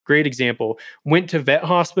great example, went to vet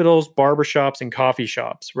hospitals, barbershops, and coffee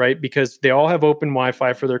shops, right? Because they all have open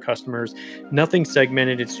Wi-Fi for their customers. Nothing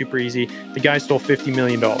segmented. It's super easy. The guy stole $50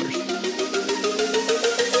 million.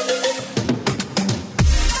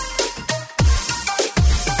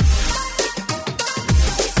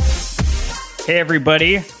 Hey,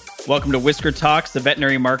 everybody. Welcome to Whisker Talks, the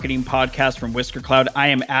veterinary marketing podcast from Whisker Cloud. I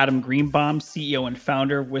am Adam Greenbaum, CEO and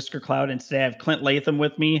founder of Whisker Cloud, and today I have Clint Latham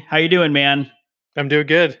with me. How you doing, man? I'm doing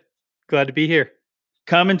good. Glad to be here.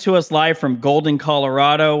 Coming to us live from Golden,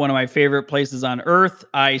 Colorado, one of my favorite places on earth.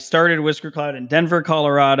 I started Whisker Cloud in Denver,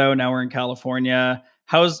 Colorado. Now we're in California.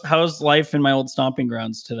 How's life in my old stomping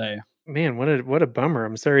grounds today? Man, what a bummer.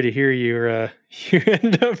 I'm sorry to hear you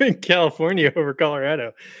end up in California over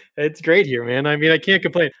Colorado. It's great here, man. I mean, I can't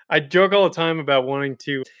complain. I joke all the time about wanting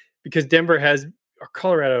to, because Denver has, or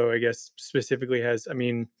Colorado, I guess, specifically has, I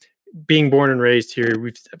mean, being born and raised here,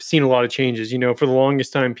 I've seen a lot of changes. You know, for the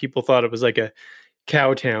longest time, people thought it was like a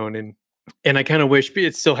cow town, and I kind of wish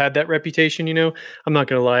it still had that reputation, you know. I'm not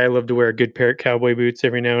going to lie, I love to wear a good pair of cowboy boots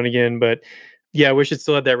every now and again, but yeah, I wish it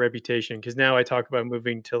still had that reputation, because now I talk about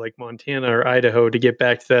moving to like Montana or Idaho to get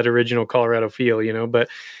back to that original Colorado feel, you know. But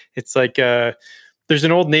it's like there's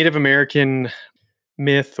an old Native American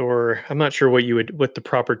myth, or I'm not sure what the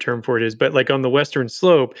proper term for it is, but like on the Western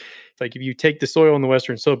Slope, like if you take the soil on the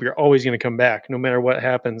Western Slope, you're always going to come back no matter what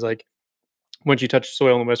happens. Like once you touch the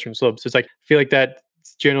soil on the Western Slope, so it's like I feel like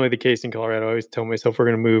that's generally the case in Colorado. I always tell myself we're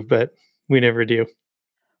going to move, but we never do.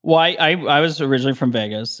 Well, I was originally from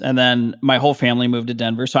Vegas, and then my whole family moved to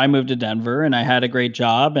Denver. So I moved to Denver, and I had a great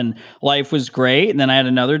job, and life was great. And then I had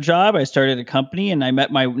another job. I started a company, and I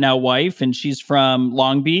met my now wife, and she's from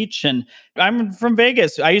Long Beach, and I'm from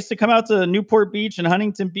Vegas. I used to come out to Newport Beach and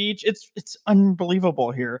Huntington Beach. It's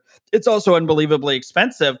unbelievable here. It's also unbelievably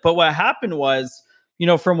expensive. But what happened was, you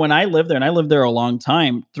know, from when I lived there, and I lived there a long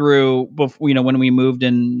time through, you know, when we moved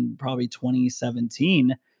in probably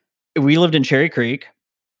 2017, we lived in Cherry Creek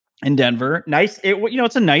in Denver. Nice.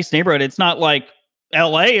 It's a nice neighborhood. It's not like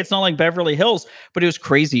LA. It's not like Beverly Hills, but it was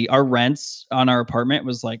crazy. Our rents on our apartment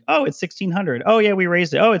was like, oh, it's $1,600. Oh yeah, we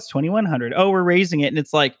raised it. Oh, it's $2,100. Oh, we're raising it. And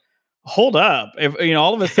it's like, hold up. If, you know,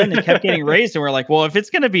 all of a sudden it kept getting raised, and we're like, well, if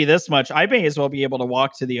it's going to be this much, I may as well be able to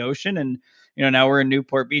walk to the ocean. And, you know, now we're in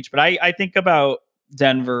Newport Beach, but I think about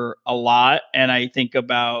Denver a lot. And I think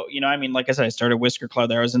about, you know, I mean, like I said, I started Whisker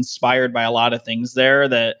Cloud there. I was inspired by a lot of things there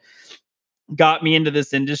that got me into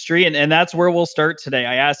this industry, and that's where we'll start today.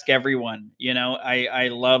 I ask everyone, you know, I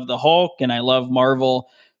love the Hulk and I love Marvel.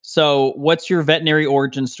 So what's your veterinary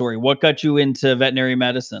origin story? What got you into veterinary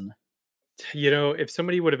medicine? You know, if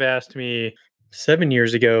somebody would have asked me 7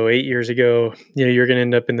 years ago, 8 years ago, you know, you're going to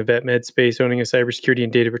end up in the vet med space owning a cybersecurity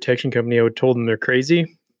and data protection company, I would have told them they're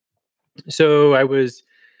crazy. So I was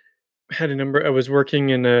working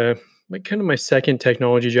in like kind of my second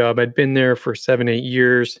technology job. I'd been there for 7, 8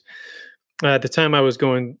 years. At the time I was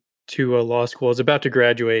going to law school, I was about to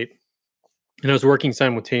graduate, and I was working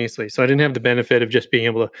simultaneously. So I didn't have the benefit of just being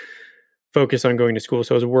able to focus on going to school.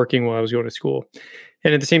 So I was working while I was going to school.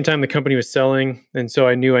 And at the same time, the company was selling. And so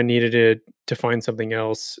I knew I needed to find something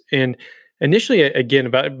else. And initially, again,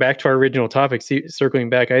 back to our original topic, circling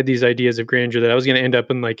back, I had these ideas of grandeur that I was going to end up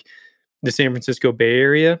in like the San Francisco Bay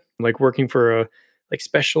Area, like working for a like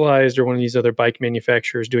Specialized or one of these other bike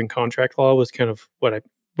manufacturers doing contract law was kind of what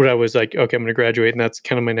I was like, okay, I'm going to graduate. And that's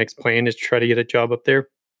kind of my next plan, is to try to get a job up there,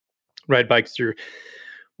 ride bikes through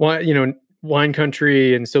wine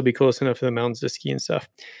country and still be close enough to the mountains to ski and stuff.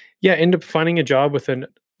 Yeah. End up finding a job with an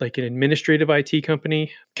administrative IT company,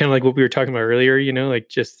 kind of like what we were talking about earlier, you know, like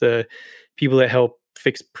just the people that help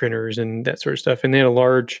fix printers and that sort of stuff. And they had a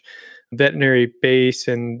large veterinary base,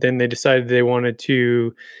 and then they decided they wanted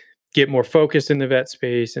to get more focused in the vet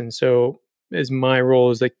space. And so as my role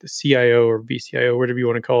as like the CIO or VCIO, whatever you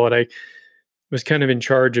want to call it, I was kind of in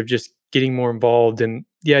charge of just getting more involved. And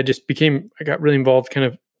yeah, I got really involved kind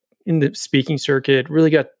of in the speaking circuit,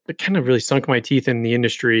 really sunk my teeth in the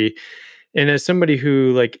industry. And as somebody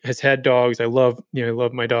who like has had dogs, I love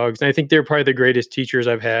my dogs. And I think they're probably the greatest teachers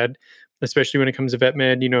I've had, especially when it comes to vet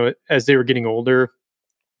med, you know, as they were getting older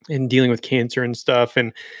and dealing with cancer and stuff,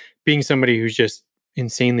 and being somebody who's just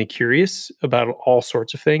insanely curious about all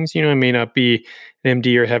sorts of things. You know, I may not be an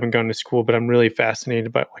MD or haven't gone to school, but I'm really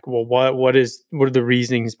fascinated by like, well, what are the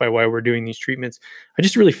reasonings by why we're doing these treatments? I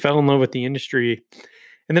just really fell in love with the industry.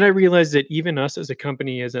 And then I realized that even us as a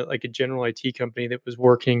company, as a general IT company that was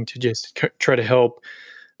working to just try to help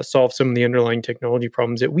solve some of the underlying technology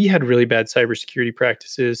problems, that we had really bad cybersecurity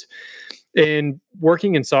practices. And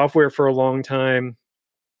working in software for a long time,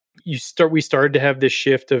 we started to have this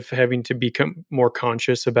shift of having to become more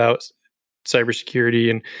conscious about cybersecurity.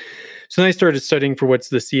 And so then I started studying for it's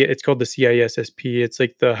called the CISSP. It's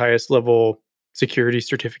like the highest level security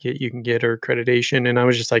certificate you can get or accreditation. And I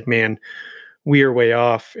was just like, man, we are way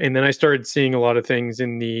off. And then I started seeing a lot of things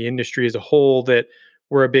in the industry as a whole that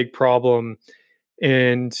were a big problem,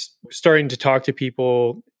 and starting to talk to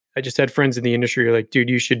people. I just had friends in the industry who are like, dude,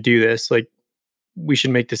 you should do this. Like, we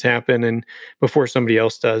should make this happen. And before somebody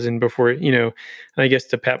else does, and before, and I guess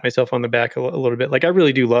to pat myself on the back a little bit, like I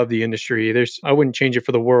really do love the industry. I wouldn't change it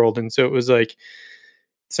for the world. And so it was like,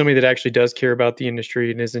 somebody that actually does care about the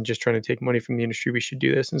industry and isn't just trying to take money from the industry, we should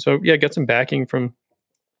do this. And so, yeah, I got some backing from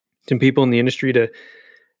some people in the industry to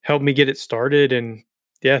help me get it started. And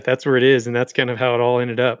yeah, that's where it is. And that's kind of how it all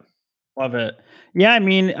ended up. Love it. Yeah, I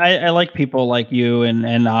mean, I like people like you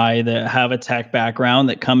and I that have a tech background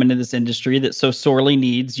that come into this industry that so sorely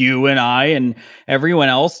needs you and I and everyone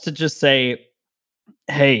else to just say,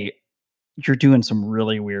 hey, you're doing some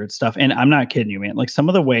really weird stuff. And I'm not kidding you, man. Like some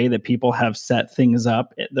of the way that people have set things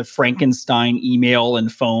up, the Frankenstein email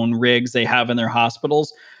and phone rigs they have in their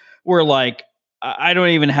hospitals, were like, I don't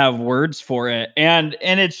even have words for it. And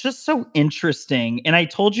it's just so interesting. And I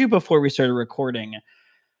told you before we started recording,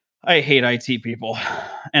 I hate IT people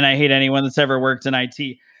and I hate anyone that's ever worked in IT.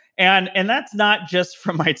 And that's not just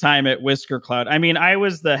from my time at Whisker Cloud. I mean, I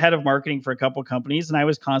was the head of marketing for a couple companies and I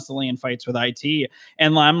was constantly in fights with IT.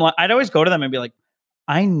 And I'd always go to them and be like,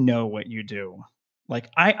 I know what you do.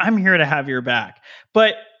 Like I'm here to have your back.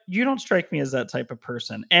 But you don't strike me as that type of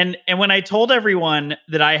person. And when I told everyone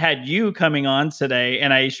that I had you coming on today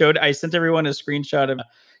and I sent everyone a screenshot of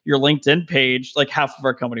your LinkedIn page, like half of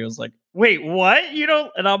our company was like, wait, what? You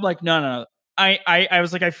don't? And I'm like, no. I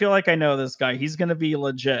was like, I feel like I know this guy. He's going to be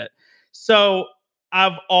legit. So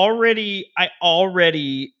I already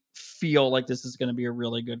feel like this is going to be a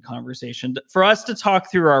really good conversation for us to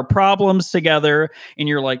talk through our problems together. And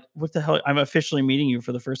you're like, what the hell? I'm officially meeting you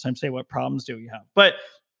for the first time. Say, what problems do you have? But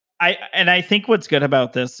I think what's good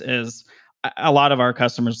about this is a lot of our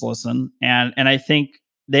customers listen, and I think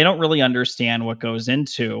they don't really understand what goes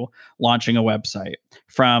into launching a website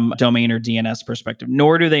from domain or DNS perspective,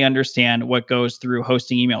 nor do they understand what goes through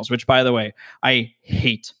hosting emails, which, by the way, I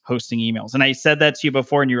hate hosting emails. And I said that to you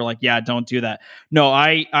before, and you were like, yeah, don't do that. No,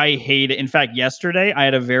 I hate it. In fact, yesterday, I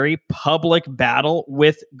had a very public battle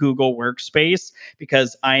with Google Workspace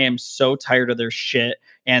because I am so tired of their shit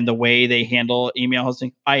and the way they handle email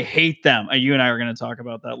hosting. I hate them. You and I are going to talk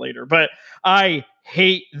about that later, but I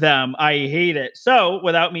hate them. I hate it. So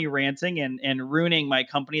without me ranting and ruining my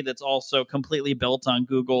company that's also completely built on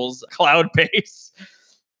Google's cloud base,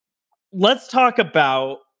 let's talk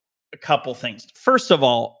about a couple things. First of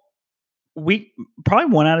all, we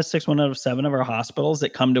probably 1 out of 6, 1 out of 7 of our hospitals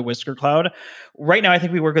that come to Whisker Cloud. Right now, I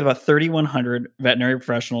think we work with about 3,100 veterinary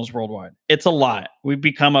professionals worldwide. It's a lot. We've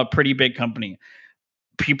become a pretty big company.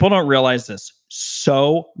 People don't realize this.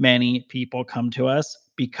 So many people come to us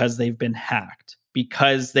because they've been hacked,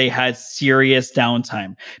 because they had serious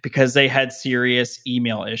downtime, because they had serious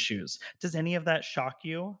email issues. Does any of that shock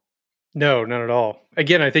you? No, not at all.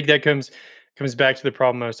 Again, I think that comes back to the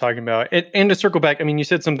problem I was talking about. And to circle back, I mean, you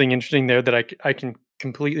said something interesting there that I can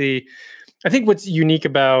completely. I think what's unique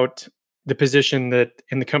about the position that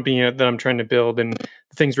in the company that I'm trying to build and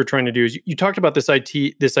the things we're trying to do is you talked about this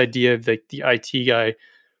idea of the IT guy,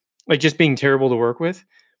 like just being terrible to work with.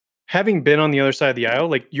 Having been on the other side of the aisle,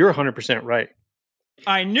 like you're 100% right.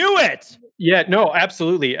 I knew it. Yeah, no,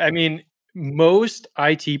 absolutely. I mean, most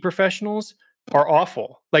IT professionals are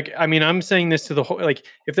awful. Like, I mean, I'm saying this to the whole, like,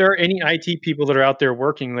 if there are any IT people that are out there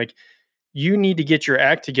working, like, you need to get your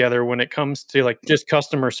act together when it comes to like just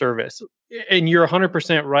customer service. And you're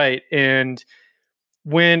 100% right. And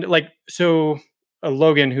when, like, so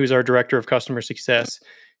Logan, who's our director of customer success,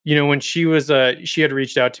 when she had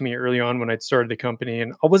reached out to me early on when I'd started the company,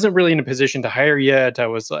 and I wasn't really in a position to hire yet. I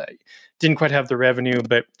was like, didn't quite have the revenue,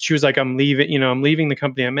 but she was like, I'm leaving the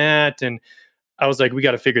company I'm at. And I was like, we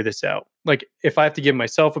got to figure this out. Like, if I have to give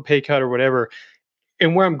myself a pay cut or whatever.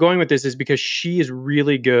 And where I'm going with this is because she is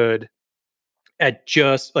really good at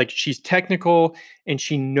just like, she's technical and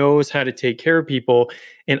she knows how to take care of people,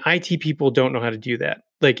 and IT people don't know how to do that.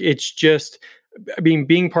 Like, it's just, I mean,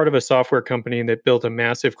 being part of a software company that built a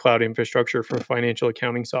massive cloud infrastructure for financial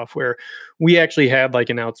accounting software, we actually had like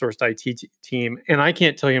an outsourced IT team. And I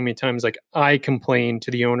can't tell you how many times like I complained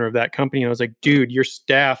to the owner of that company. And I was like, dude, your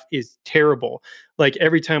staff is terrible. Like,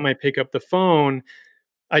 every time I pick up the phone,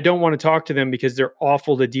 I don't want to talk to them because they're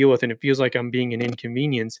awful to deal with. And it feels like I'm being an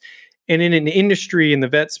inconvenience. And in an industry in the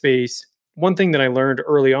vet space, one thing that I learned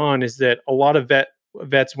early on is that a lot of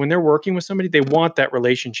vets, when they're working with somebody, they want that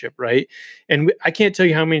relationship, right? And I can't tell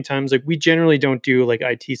you how many times, like, we generally don't do like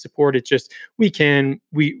IT support. It's just, we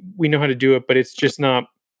know how to do it, but it's just not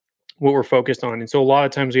what we're focused on. And so a lot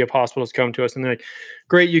of times we have hospitals come to us and they're like,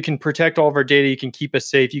 great, you can protect all of our data, you can keep us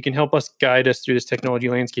safe, you can help us guide us through this technology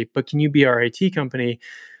landscape, but can you be our IT company?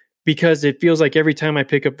 Because it feels like every time I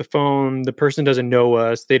pick up the phone, the person doesn't know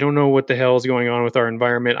us. They don't know what the hell is going on with our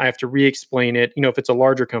environment. I have to re-explain it. If it's a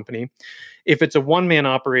larger company. If it's a one-man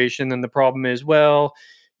operation, then the problem is, well,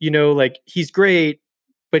 like, he's great,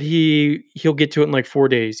 but he'll get to it in like 4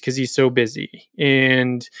 days because he's so busy.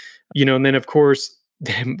 And then of course,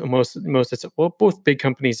 most it's, well, both big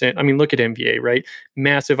companies. I mean, look at MVA, right?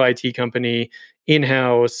 Massive IT company,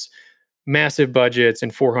 in-house, massive budgets,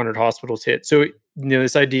 and 400 hospitals hit. So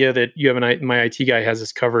this idea that you have my IT guy has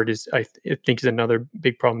us covered is, I think, is another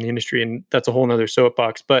big problem in the industry, and that's a whole nother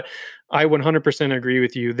soapbox. But I 100% agree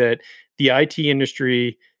with you that the IT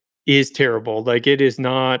industry is terrible. Like, it is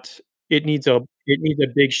not. It needs a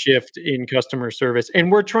big shift in customer service,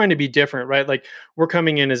 and we're trying to be different, right? Like, we're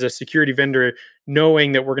coming in as a security vendor,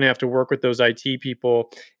 knowing that we're going to have to work with those IT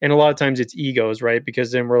people, and a lot of times it's egos, right?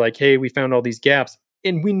 Because then we're like, hey, we found all these gaps,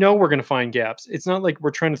 and we know we're going to find gaps. It's not like we're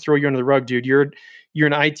trying to throw you under the rug, dude. You're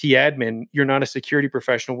an IT admin. You're not a security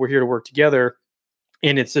professional. We're here to work together.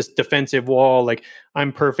 And it's this defensive wall. Like,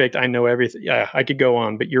 I'm perfect. I know everything. Yeah, I could go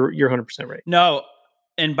on, but you're 100% right. No.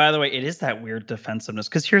 And by the way, it is that weird defensiveness,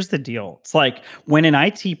 because here's the deal. It's like when an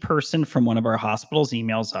IT person from one of our hospitals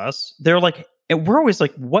emails us, they're like, and we're always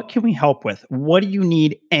like, what can we help with? What do you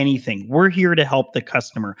need? Anything. We're here to help the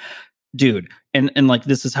customer. Dude, and like,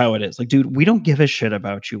 this is how it is. Like, dude, we don't give a shit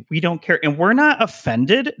about you. We don't care. And we're not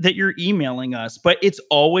offended that you're emailing us, but it's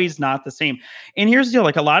always not the same. And here's the deal.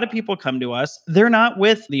 Like, a lot of people come to us, they're not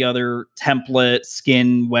with the other template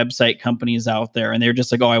skin website companies out there. And they're just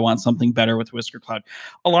like, oh, I want something better with Whisker Cloud.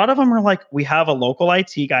 A lot of them are like, we have a local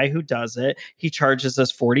IT guy who does it. He charges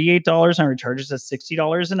us $48 an hour. He charges us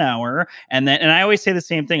 $60 an hour. And I always say the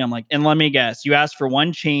same thing. I'm like, and let me guess, you asked for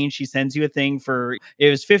one change. He sends you a thing it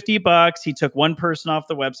was $50. He took one person off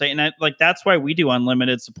the website. And that's why we do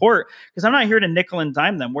unlimited support, because I'm not here to nickel and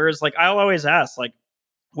dime them. Whereas, like, I'll always ask, like,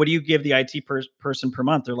 what do you give the IT person per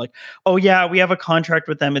month? They're like, oh yeah, we have a contract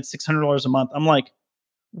with them. It's $600 a month. I'm like,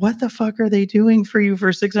 what the fuck are they doing for you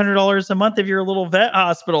for $600 a month if you're a little vet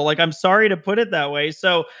hospital? Like, I'm sorry to put it that way.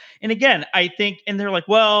 So, and again, I think, and they're like,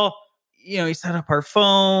 well, he set up our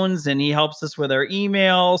phones and he helps us with our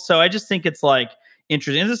email. So I just think it's like,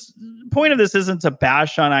 interesting. And this point of this isn't to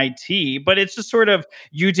bash on IT, but it's just sort of,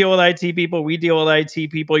 you deal with IT people, we deal with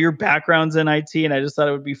IT people, your background's in IT. And I just thought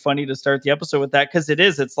it would be funny to start the episode with that, because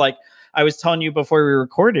it's like, I was telling you before we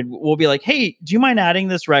recorded, we'll be like, hey, do you mind adding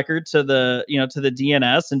this record to the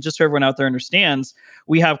DNS? And just so everyone out there understands,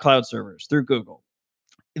 we have cloud servers through Google.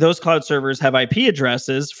 Those cloud servers have IP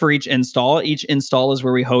addresses for each install. Each install is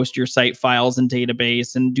where we host your site files and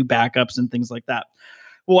database and do backups and things like that.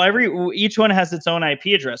 Well, each one has its own IP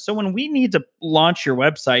address. So when we need to launch your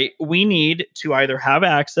website, we need to either have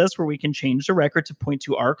access where we can change the record to point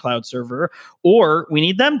to our cloud server, or we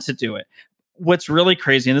need them to do it. What's really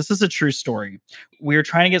crazy, and this is a true story, we were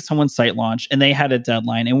trying to get someone's site launched, and they had a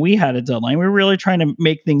deadline, and we had a deadline. We were really trying to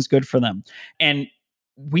make things good for them. And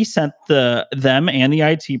we sent them and the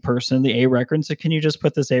IT person the A record and said, can you just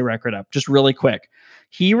put this A record up just really quick?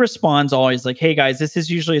 He responds always like, hey guys, this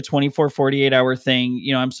is usually a 24, 48 hour thing.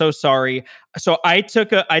 I'm so sorry. So I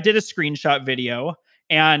did a screenshot video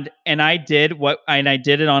and I did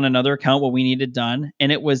it on another account, what we needed done.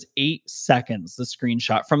 And it was 8 seconds, the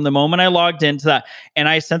screenshot from the moment I logged into that. And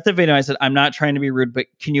I sent the video. I said, I'm not trying to be rude, but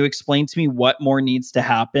can you explain to me what more needs to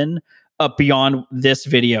happen beyond this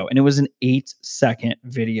video? And it was an 8-second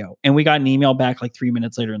video. And we got an email back like 3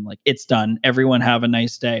 minutes later and like, it's done. Everyone have a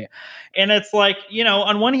nice day. And it's like,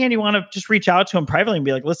 on one hand, you want to just reach out to them privately and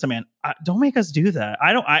be like, listen, man, don't make us do that.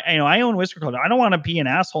 I own Whisker Cloud. I don't want to be an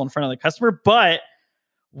asshole in front of the customer, but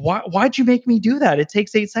why'd you make me do that? It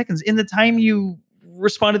takes 8 seconds. In the time you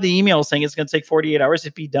respond to the email saying it's going to take 48 hours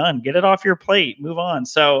to be done, get it off your plate, move on.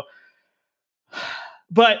 So,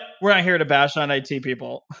 but we're not here to bash on IT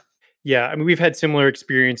people. Yeah, I mean, we've had similar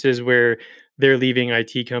experiences where they're leaving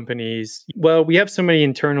IT companies. Well, we have somebody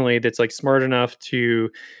internally that's like smart enough to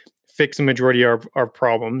fix the majority of our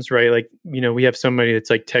problems, right? Like, we have somebody that's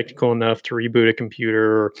like technical enough to reboot a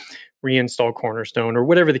computer or reinstall Cornerstone or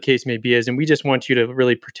whatever the case may be is. And we just want you to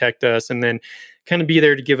really protect us and then kind of be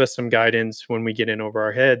there to give us some guidance when we get in over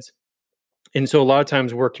our heads. And so a lot of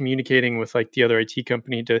times we're communicating with like the other IT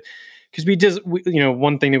company to, because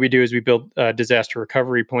one thing that we do is we build a disaster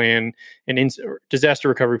recovery plan, disaster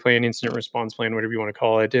recovery plan, incident response plan, whatever you want to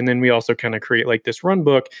call it. And then we also kind of create like this run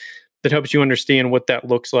book that helps you understand what that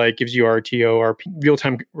looks like, gives you RTO,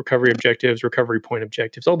 real-time recovery objectives, recovery point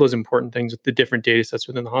objectives, all those important things with the different data sets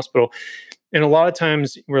within the hospital. And a lot of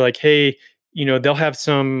times we're like, hey, they'll have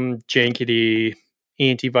some jankety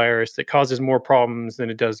antivirus that causes more problems than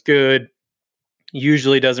it does good,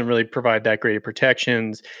 usually doesn't really provide that great of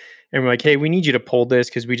protections. And we're like, hey, we need you to pull this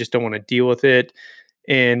because we just don't want to deal with it.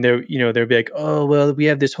 And they'll be like, oh, well, we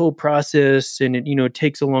have this whole process and it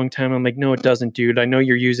takes a long time. I'm like, no, it doesn't, dude. I know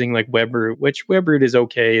you're using like WebRoot, which WebRoot is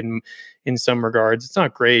okay in some regards. It's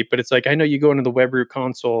not great, but it's like, I know you go into the WebRoot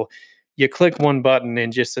console, you click one button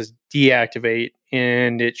and just says deactivate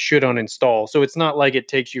and it should uninstall. So it's not like it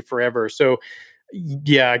takes you forever. So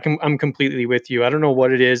yeah, I'm completely with you. I don't know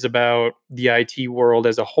what it is about the IT world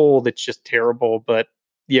as a whole that's just terrible, but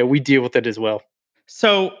yeah, we deal with it as well.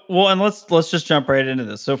 So, well, and let's just jump right into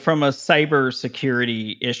this. So, from a cyber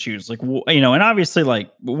security issues, like and obviously, like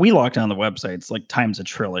we lock down the websites like times a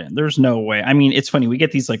trillion. There's no way. I mean, it's funny. We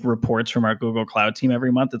get these like reports from our Google Cloud team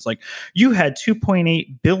every month. It's like you had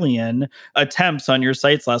 2.8 billion attempts on your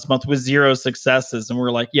sites last month with 0 successes, and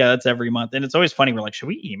we're like, yeah, that's every month. And it's always funny. We're like, should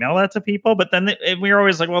we email that to people? But then we're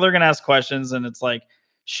always like, well, they're going to ask questions, and it's like,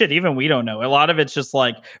 shit, even we don't know. A lot of it's just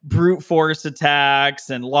like brute force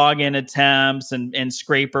attacks and login attempts and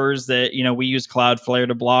scrapers that, we use Cloudflare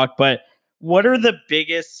to block. But what are the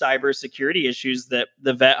biggest cybersecurity issues that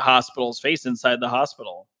the vet hospitals face inside the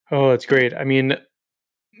hospital? Oh, that's great. I mean,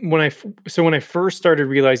 when I first started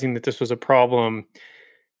realizing that this was a problem,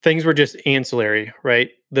 things were just ancillary,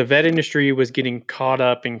 right? The vet industry was getting caught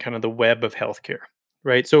up in kind of the web of healthcare,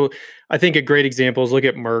 right? So I think a great example is look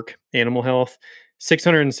at Merck Animal Health.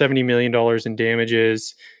 $670 million in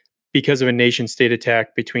damages because of a nation state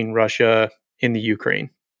attack between Russia and the Ukraine,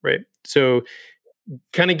 right? So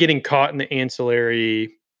kind of getting caught in the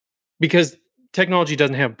ancillary because technology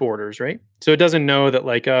doesn't have borders, right? So it doesn't know that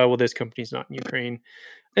like, well, this company's not in Ukraine.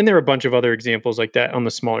 And there are a bunch of other examples like that on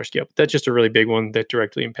the smaller scale. But that's just a really big one that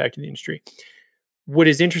directly impacted the industry. What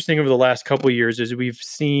is interesting over the last couple of years is we've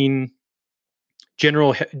seen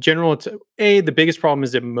the biggest problem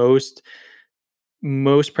is that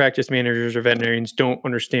most practice managers or veterinarians don't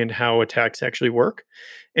understand how attacks actually work.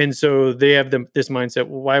 And so they have this mindset,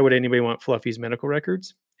 well, why would anybody want Fluffy's medical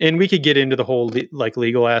records? And we could get into the whole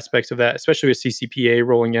legal aspects of that, especially with CCPA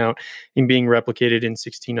rolling out and being replicated in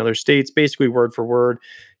 16 other states, basically word for word,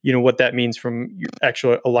 what that means from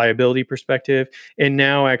a liability perspective. And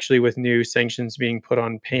now actually with new sanctions being put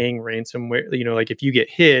on paying ransomware, like if you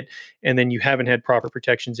get hit and then you haven't had proper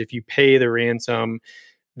protections, if you pay the ransom,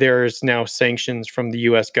 there's now sanctions from the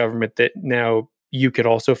US government that now you could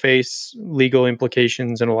also face legal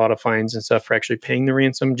implications and a lot of fines and stuff for actually paying the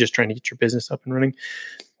ransom, just trying to get your business up and running.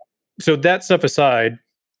 So that stuff aside,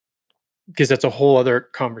 because that's a whole other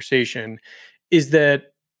conversation, is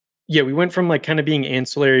that, yeah, we went from like kind of being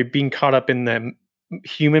ancillary, being caught up in the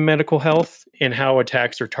human medical health and how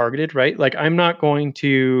attacks are targeted, right? Like I'm not going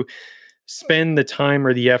to spend the time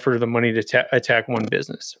or the effort or the money to attack one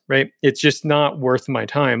business, right? It's just not worth my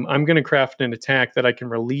time. I'm going to craft an attack that I can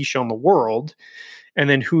release on the world, and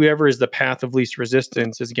then whoever is the path of least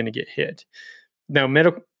resistance is going to get hit. Now,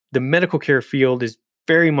 the medical care field is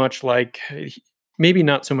very much like, maybe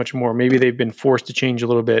not so much more. Maybe they've been forced to change a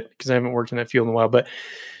little bit because I haven't worked in that field in a while, but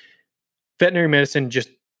veterinary medicine just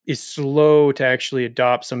is slow to actually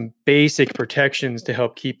adopt some basic protections to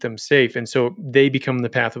help keep them safe. And so they become the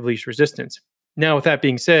path of least resistance. Now, with that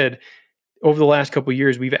being said, over the last couple of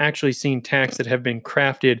years, we've actually seen attacks that have been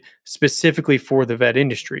crafted specifically for the vet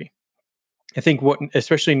industry. I think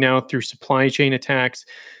especially now through supply chain attacks,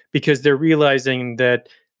 because they're realizing that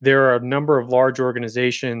there are a number of large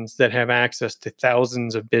organizations that have access to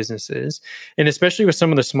thousands of businesses. And especially with some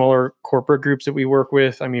of the smaller corporate groups that we work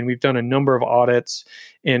with, I mean, we've done a number of audits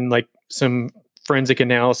and like some forensic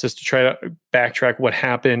analysis to try to backtrack what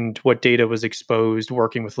happened, what data was exposed,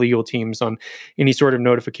 working with legal teams on any sort of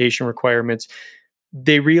notification requirements.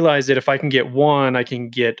 They realize that if I can get one, I can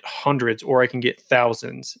get hundreds or I can get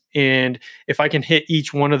thousands. And if I can hit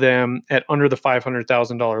each one of them at under the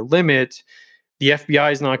 $500,000 limit, the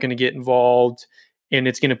FBI is not going to get involved, and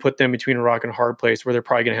it's going to put them between a rock and a hard place where they're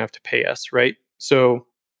probably going to have to pay us, right? So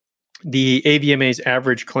the AVMA's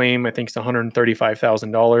average claim, I think, is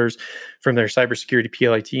 $135,000 from their cybersecurity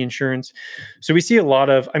PLIT insurance. So we see a lot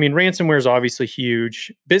of, ransomware is obviously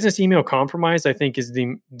huge. Business email compromise, I think, is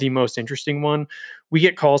the most interesting one. We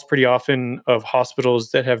get calls pretty often of hospitals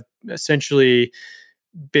that have essentially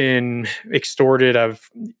been extorted.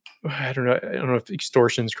 I don't know if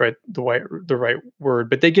extortion is quite the right word,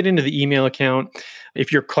 but they get into the email account.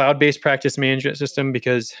 If you're cloud-based practice management system,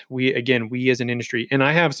 because we as an industry, and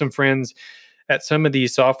I have some friends at some of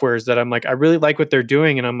these softwares that I'm like, I really like what they're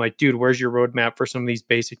doing. And I'm like, dude, where's your roadmap for some of these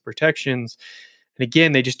basic protections? And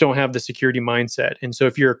again, they just don't have the security mindset. And so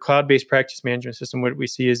if you're a cloud-based practice management system, what we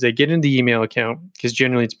see is they get into the email account, because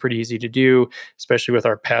generally it's pretty easy to do, especially with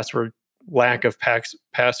our lack of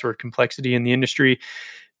password complexity in the industry.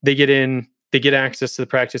 They get in, they get access to the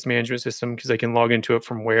practice management system because they can log into it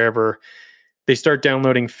from wherever. They start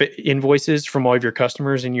downloading invoices from all of your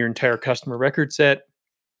customers and your entire customer record set.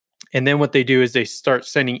 And then what they do is they start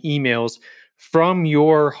sending emails from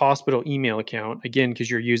your hospital email account, again, because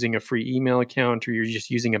you're using a free email account or you're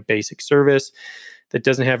just using a basic service that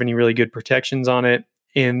doesn't have any really good protections on it.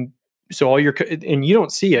 And so and you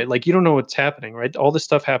don't see it, like you don't know what's happening, right? All this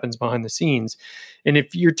stuff happens behind the scenes. And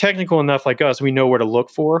if you're technical enough like us, we know where to look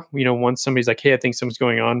for. Once somebody's like, hey, I think something's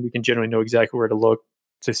going on, we can generally know exactly where to look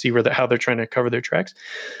to see how they're trying to cover their tracks.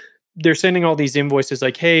 They're sending all these invoices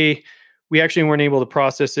like, hey, we actually weren't able to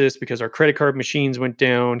process this because our credit card machines went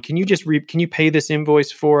down. Can you can you pay this invoice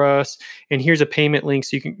for us? And here's a payment link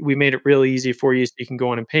we made it real easy for you so you can go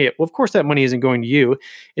on and pay it. Well, of course that money isn't going to you.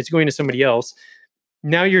 It's going to somebody else.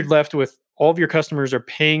 Now you're left with all of your customers are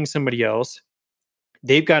paying somebody else.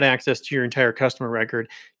 They've got access to your entire customer record.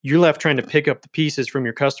 You're left trying to pick up the pieces from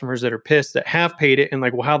your customers that are pissed that have paid it and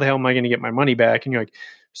like, well, how the hell am I going to get my money back? And you're like,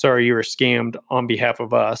 sorry, you were scammed on behalf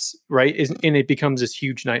of us, right? And it becomes this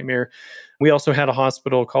huge nightmare. We also had a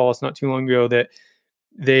hospital call us not too long ago that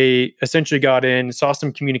they essentially got in, saw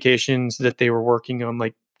some communications that they were working on,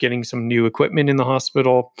 like getting some new equipment in the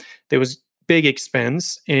hospital. There was big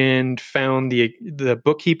expense, and found the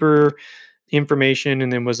bookkeeper information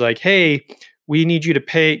and then was like, hey, we need you to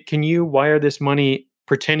pay. Can you wire this money,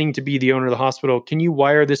 pretending to be the owner of the hospital? Can you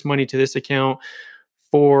wire this money to this account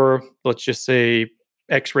for, let's just say,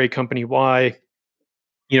 X-ray company Y,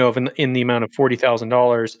 in the amount of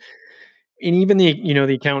 $40,000. And even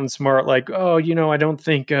the accountant's smart, like, oh, I don't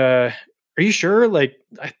think, are you sure? Like,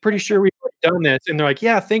 I'm pretty sure we've done this. And they're like,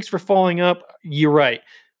 yeah, thanks for following up. You're right.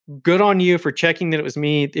 Good on you for checking that it was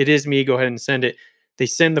me. It is me. Go ahead and send it. They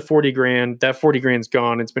send the 40 grand. That 40 grand's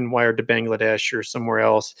gone. It's been wired to Bangladesh or somewhere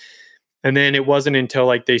else. And then it wasn't until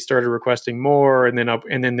like they started requesting more, and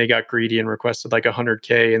then they got greedy and requested like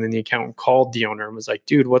 100K. And then the accountant called the owner and was like,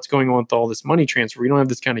 dude, what's going on with all this money transfer? We don't have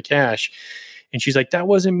this kind of cash. And she's like, that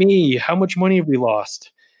wasn't me. How much money have we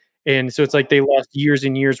lost? And so it's like they lost years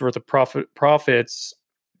and years worth of profits.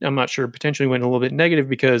 I'm not sure, potentially went a little bit negative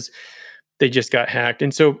because they just got hacked.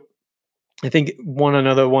 And so I think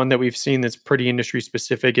another one that we've seen that's pretty industry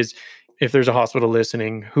specific is, if there's a hospital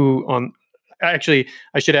listening actually,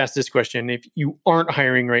 I should ask this question. If you aren't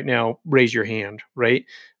hiring right now, raise your hand, right?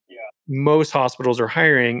 Yeah. Most hospitals are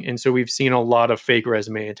hiring. And so we've seen a lot of fake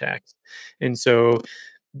resume attacks. And so,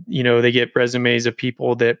 they get resumes of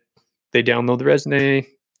people that they download the resume,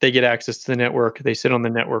 they get access to the network, they sit on the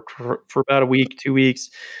network for about a week, 2 weeks,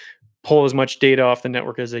 pull as much data off the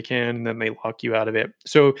network as they can, and then they lock you out of it.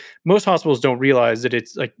 So most hospitals don't realize that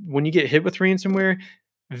it's like when you get hit with ransomware,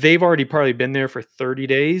 they've already probably been there for 30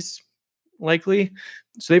 days, likely.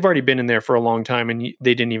 So they've already been in there for a long time, and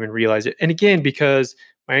they didn't even realize it. And again, because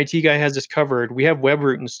my IT guy has this covered, we have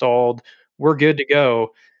Webroot installed, we're good to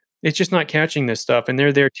go. It's just not catching this stuff, and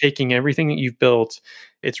they're taking everything that you've built.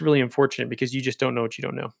 It's really unfortunate because you just don't know what you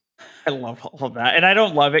don't know. I love all of that. And I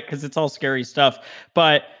don't love it because it's all scary stuff.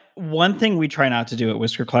 But one thing we try not to do at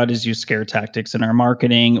Whisker Cloud is use scare tactics in our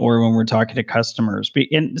marketing or when we're talking to customers.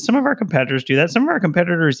 And some of our competitors do that. Some of our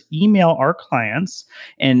competitors email our clients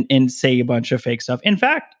and say a bunch of fake stuff. In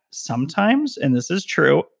fact, sometimes, and this is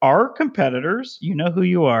true, our competitors, you know who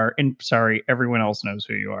you are, and sorry, everyone else knows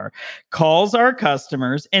who you are, calls our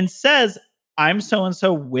customers and says, I'm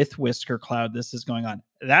so-and-so with Whisker Cloud. This is going on.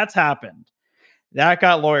 That's happened. That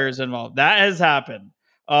got lawyers involved. That has happened.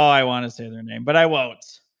 Oh, I want to say their name, but I won't.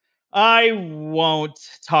 I won't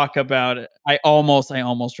talk about it. I almost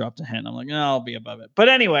dropped a hint. I'm like, no, I'll be above it. But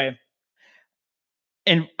anyway,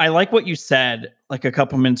 and I like what you said, like a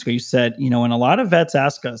couple minutes ago. You said, and a lot of vets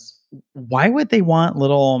ask us, why would they want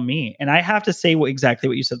little old me? And I have to say exactly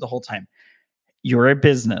what you said the whole time. You're a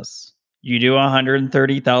business. You do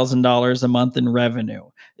 $130,000 a month in revenue.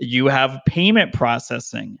 You have payment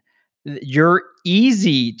processing. You're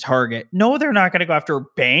easy target. No, they're not going to go after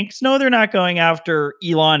banks. No, they're not going after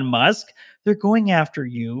Elon Musk. They're going after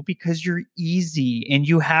you because you're easy and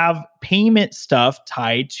you have payment stuff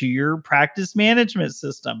tied to your practice management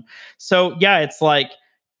system. So yeah, it's like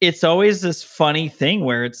it's always this funny thing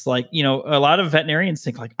where it's like, a lot of veterinarians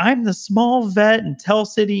think like, I'm the small vet in Tell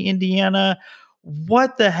City, Indiana.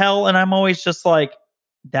 What the hell? And I'm always just like,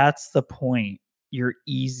 that's the point. You're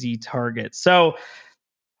easy target. So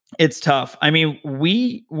it's tough. I mean,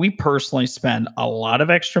 we personally spend a lot of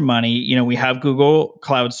extra money. We have Google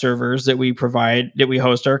Cloud servers that we provide, that we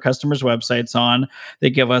host our customers' websites on. They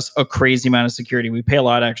give us a crazy amount of security. We pay a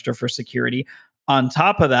lot extra for security. On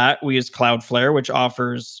top of that, we use Cloudflare, which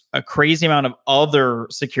offers a crazy amount of other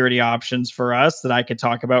security options for us that I could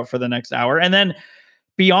talk about for the next hour. And then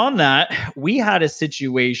beyond that, we had a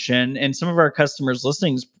situation, and some of our customers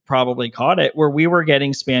listenings probably caught it, where we were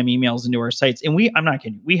getting spam emails into our sites. And I'm not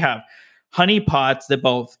kidding, we have honeypots that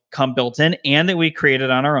both come built in and that we created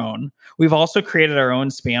on our own. We've also created our own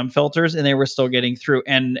spam filters, and they were still getting through.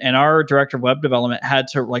 And our director of web development had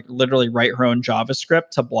to like literally write her own JavaScript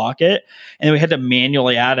to block it. And we had to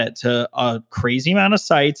manually add it to a crazy amount of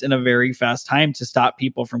sites in a very fast time to stop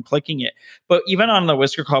people from clicking it. But even on the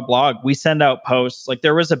Whisker Club blog, we send out posts. Like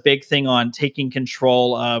there was a big thing on taking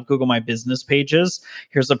control of Google My Business pages.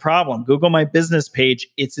 Here's the problem. Google My Business page,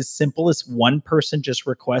 it's as simple as one person just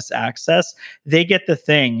requests access. They get the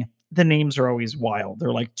thing. The names are always wild.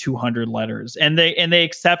 They're like 200 letters, and they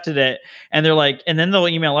accepted it. And they're like, and then they'll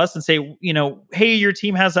email us and say, hey, your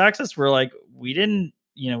team has access. We're like, we didn't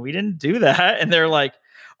do that. And they're like,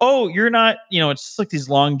 oh, you're not, it's just like these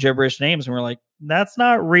long gibberish names. And we're like, that's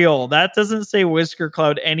not real. That doesn't say Whisker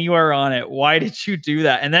Cloud anywhere on it. Why did you do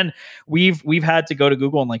that? And then we've had to go to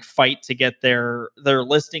Google and like fight to get their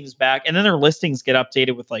listings back. And then their listings get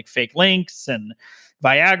updated with like fake links and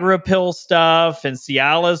Viagra pill stuff and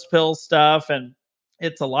Cialis pill stuff. And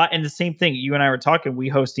it's a lot. And the same thing, you and I were talking, we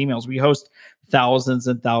host emails. We host thousands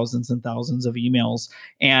and thousands and thousands of emails.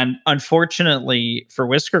 And unfortunately for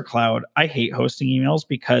Whisker Cloud, I hate hosting emails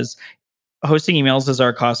because hosting emails is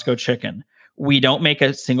our Costco chicken. We don't make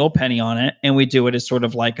a single penny on it, and we do it as sort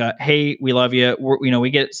of like a, hey, we love you.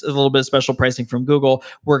 We get a little bit of special pricing from Google.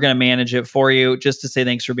 We're going to manage it for you just to say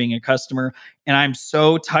thanks for being a customer. And I'm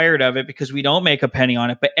so tired of it because we don't make a penny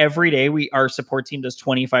on it. But every day our support team does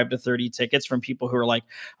 25 to 30 tickets from people who are like,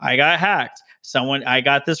 I got hacked. I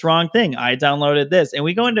got this wrong thing. I downloaded this. And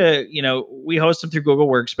we go into, we host them through Google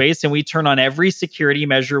Workspace, and we turn on every security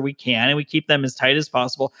measure we can, and we keep them as tight as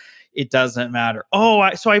possible. It doesn't matter.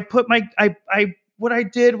 What I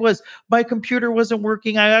did was my computer wasn't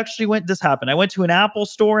working. This happened. I went to an Apple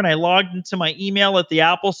store and I logged into my email at the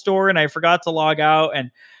Apple store and I forgot to log out. And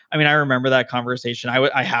I mean, I remember that conversation.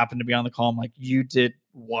 I happened to be on the call. I'm like, you did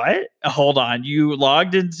what? Hold on. You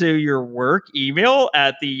logged into your work email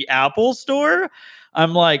at the Apple store?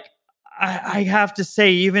 I'm like, I have to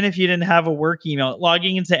say, even if you didn't have a work email,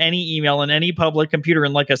 logging into any email in any public computer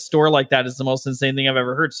in like a store like that is the most insane thing I've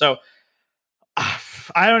ever heard. So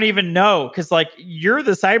I don't even know, because like you're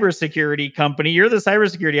the cybersecurity company, you're the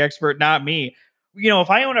cybersecurity expert, not me. If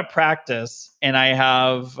I own a practice and I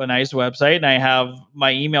have a nice website and I have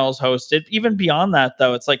my emails hosted, even beyond that,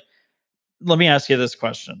 though, it's like, let me ask you this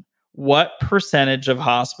question. What percentage of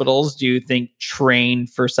hospitals do you think train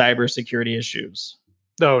for cybersecurity issues?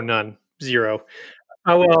 Oh, none. Zero.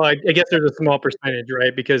 Oh, well, I guess there's a small percentage,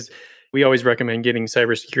 right? Because we always recommend getting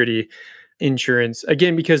cybersecurity insurance.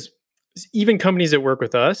 Again, because even companies that work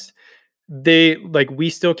with us, we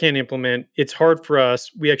still can't implement. It's hard for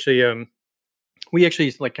us. We actually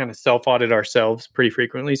like kind of self-audit ourselves pretty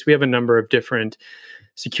frequently. So we have a number of different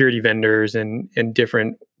security vendors and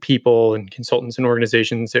different people and consultants and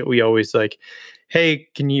organizations that we always like, hey,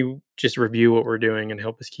 can you just review what we're doing and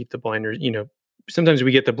help us keep the blinders, sometimes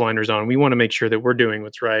we get the blinders on. We want to make sure that we're doing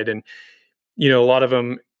what's right. And, a lot of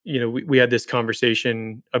them, we had this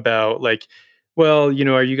conversation about like, well,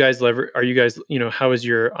 are you guys, how is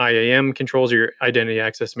your IAM controls or your identity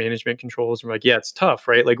access management controls? And we're like, yeah, it's tough,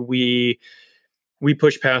 right? Like we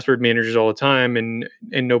push password managers all the time and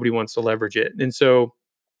nobody wants to leverage it. And so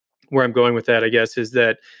where I'm going with that, I guess, is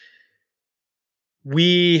that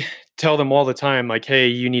we tell them all the time, like, hey,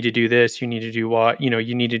 you need to do this, you need to do Y,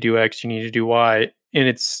 you need to do X, you need to do Y.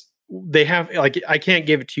 And they have, like, I can't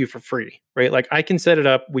give it to you for free, right? Like I can set it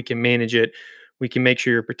up, we can manage it, we can make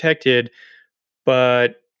sure you're protected,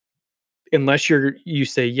 but unless you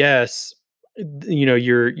say yes,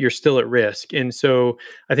 you're still at risk. And so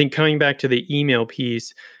I think coming back to the email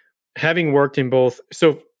piece, having worked in both,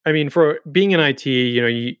 so I mean, for being in IT,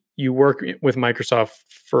 you work with Microsoft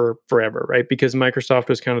for forever, right? Because Microsoft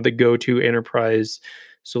was kind of the go-to enterprise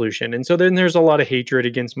solution. And so then there's a lot of hatred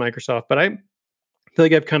against Microsoft, but I feel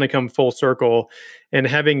like I've kind of come full circle, and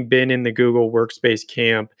having been in the Google Workspace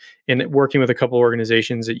camp and working with a couple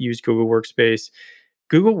organizations that use Google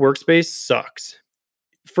Workspace sucks.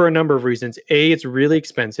 for a number of reasons. A, it's really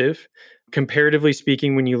expensive. Comparatively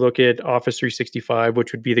speaking, when you look at Office 365,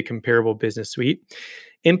 which would be the comparable business suite,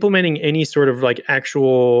 implementing any sort of like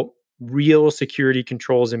actual real security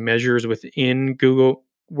controls and measures within Google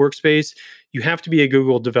Workspace, you have to be a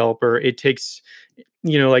Google developer. It takes,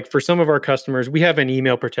 like for some of our customers, we have an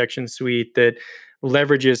email protection suite that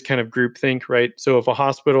leverages kind of groupthink, right? So if a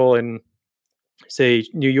hospital in, say,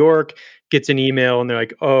 New York gets an email and they're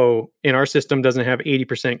like, oh, and our system doesn't have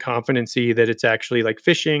 80% confidency that it's actually like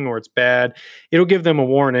phishing or it's bad, it'll give them a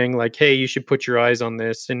warning like, hey, you should put your eyes on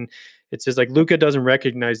this. And it says like, Luca doesn't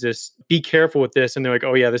recognize this. Be careful with this. And they're like,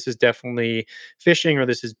 oh yeah, this is definitely phishing or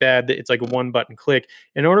this is bad. It's like a one button click.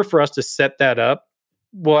 In order for us to set that up,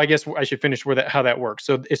 well, I guess I should finish with how that works.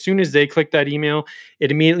 So as soon as they click that email,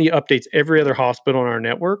 it immediately updates every other hospital in our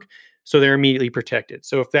network. So they're immediately protected.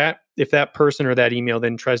 So if that person or that email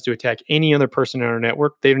then tries to attack any other person in our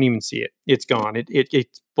network, they don't even see it. It's gone.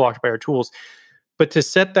 It's blocked by our tools. But to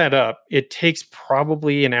set that up, it takes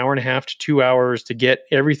probably an hour and a half to 2 hours to get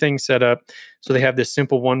everything set up. So they have this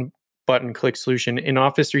simple one button click solution. In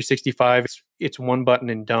Office 365, it's one button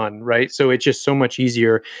and done, right? So it's just so much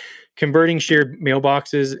easier. Converting shared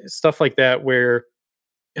mailboxes, stuff like that, where,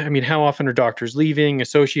 I mean, how often are doctors leaving,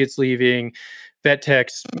 associates leaving, vet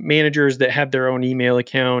techs, managers that have their own email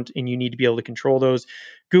account, and you need to be able to control those.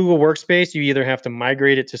 Google Workspace, you either have to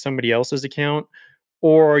migrate it to somebody else's account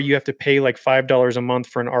or you have to pay like $5 a month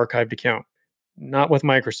for an archived account. Not with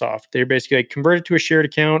Microsoft. They're basically like, convert it to a shared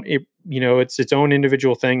account. It's its own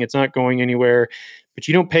individual thing. It's not going anywhere, but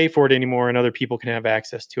you don't pay for it anymore and other people can have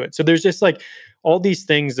access to it. So there's just like all these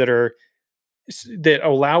things that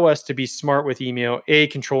allow us to be smart with email,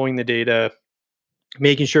 controlling the data,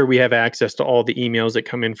 making sure we have access to all the emails that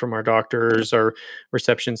come in from our doctors, our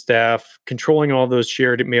reception staff, controlling all those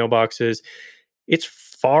shared mailboxes. It's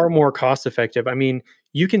far more cost effective. I mean,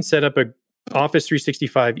 you can set up a Office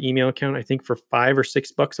 365 email account, I think for $5 or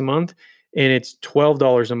 $6 a month, and it's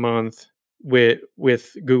 $12 a month with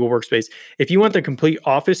Google Workspace. If you want the complete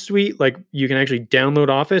Office suite, like you can actually download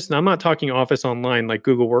Office. And I'm not talking Office online like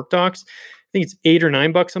Google Work Docs. I think it's $8 or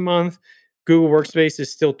 $9 a month. Google Workspace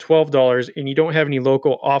is still $12, and you don't have any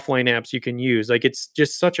local offline apps you can use. Like it's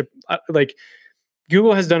just such a like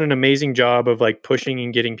Google has done an amazing job of like pushing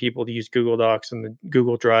and getting people to use Google Docs and the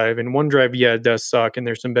Google Drive. And OneDrive, yeah, it does suck, and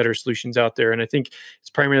there's some better solutions out there. And I think it's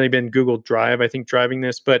primarily been Google Drive, I think, driving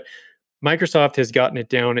this. But Microsoft has gotten it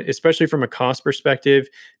down, especially from a cost perspective,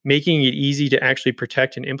 making it easy to actually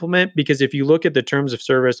protect and implement. Because if you look at the terms of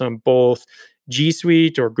service on both G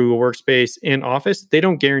Suite or Google Workspace and Office, they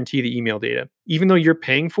don't guarantee the email data. Even though you're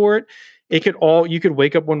paying for it, you could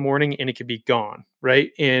wake up one morning and it could be gone,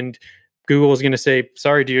 right? And Google is going to say,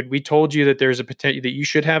 sorry, dude, we told you that there's a potential that you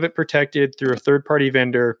should have it protected through a third-party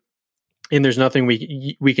vendor, and there's nothing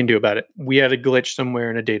we can do about it. We had a glitch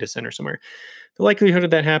somewhere in a data center somewhere. The likelihood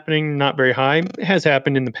of that happening, not very high. It has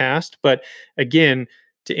happened in the past, but again,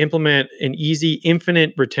 to implement an easy,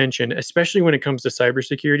 infinite retention, especially when it comes to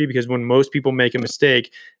cybersecurity, because when most people make a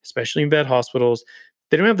mistake, especially in vet hospitals,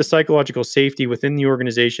 they don't have the psychological safety within the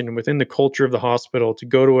organization and within the culture of the hospital to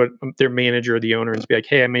go to their manager or the owner and be like,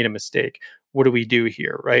 hey, I made a mistake. What do we do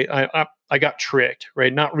here? Right? I got tricked,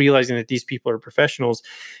 right? Not realizing that these people are professionals.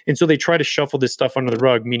 And so they try to shuffle this stuff under the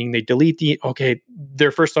rug, meaning they delete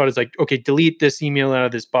their first thought is like, okay, delete this email out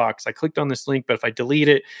of this box. I clicked on this link, but if I delete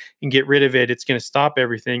it and get rid of it, it's going to stop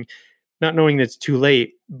everything. Not knowing that it's too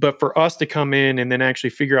late. But for us to come in and then actually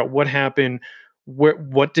figure out what happened,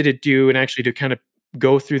 what did it do, and actually to kind of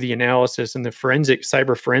go through the analysis and the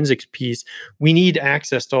cyber forensics piece, we need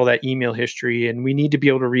access to all that email history, and we need to be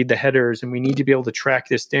able to read the headers, and we need to be able to track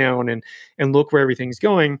this down and look where everything's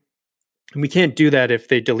going. And we can't do that if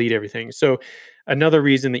they delete everything. So another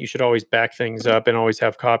reason that you should always back things up and always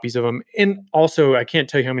have copies of them. And also, I can't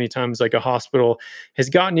tell you how many times like a hospital has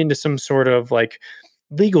gotten into some sort of like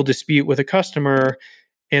legal dispute with a customer,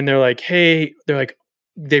 and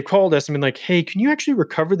they've called us and been like, hey, can you actually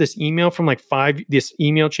recover this email from this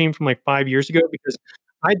email chain from like 5 years ago? Because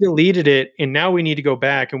I deleted it and now we need to go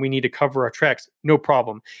back and we need to cover our tracks. No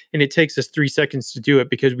problem. And it takes us 3 seconds to do it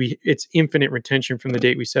because it's infinite retention from the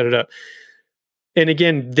date we set it up. And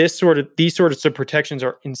again, these sorts of protections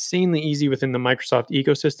are insanely easy within the Microsoft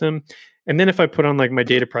ecosystem. And then if I put on like my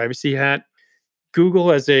data privacy hat,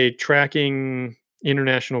 Google as a tracking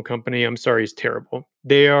international company, I'm sorry, is terrible.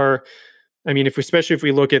 They are, I mean, especially if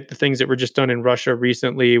we look at the things that were just done in Russia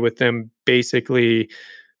recently with them, basically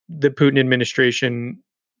the Putin administration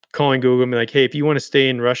calling Google and be like, hey, if you want to stay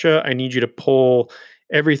in Russia, I need you to pull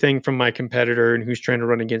everything from my competitor and who's trying to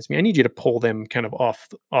run against me. I need you to pull them kind of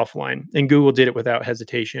offline. And Google did it without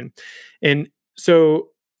hesitation. And So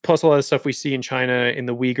plus a lot of stuff we see in China, in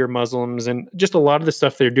the Uyghur Muslims, and just a lot of the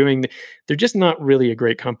stuff they're doing, they're just not really a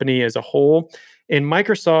great company as a whole. And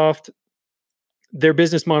Microsoft, their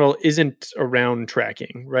business model isn't around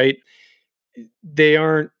tracking, right? They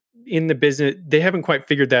aren't in the business. They haven't quite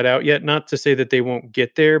figured that out yet. Not to say that they won't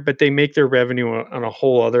get there, but they make their revenue on a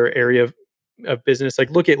whole other area of business.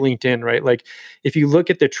 Like look at LinkedIn, right? Like if you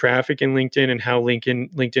look at the traffic in LinkedIn and how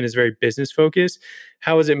LinkedIn is very business focused,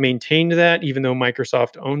 how has it maintained that even though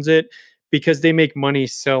Microsoft owns it? Because they make money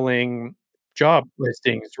selling job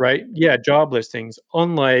listings, right? Yeah, job listings.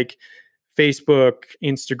 Unlike Facebook,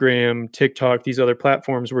 Instagram, TikTok, these other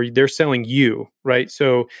platforms where they're selling you, right?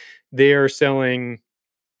 So they are selling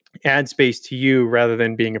ad space to you rather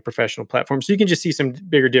than being a professional platform. So you can just see some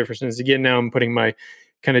bigger differences. Again, now I'm putting my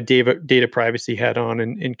kind of data privacy hat on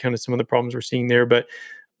and kind of some of the problems we're seeing there. But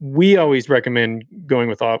we always recommend going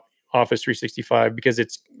with Office 365 because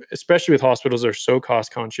it's, especially with hospitals, are so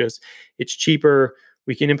cost conscious. It's cheaper.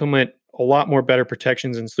 We can implement a lot more better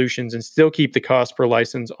protections and solutions and still keep the cost per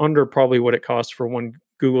license under probably what it costs for one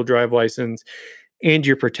Google Drive license, and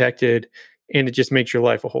you're protected, and it just makes your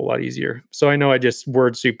life a whole lot easier. So I know I just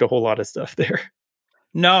word souped a whole lot of stuff there.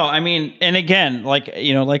 No, I mean, and again, like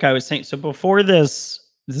I was saying, so before this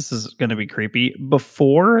is going to be creepy.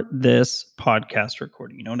 Before this podcast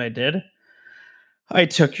recording, you know what I did? I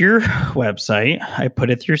took your website, I put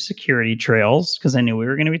it through security trails because I knew we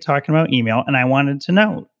were going to be talking about email, and I wanted to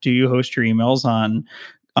know, do you host your emails on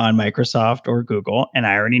Microsoft or Google? And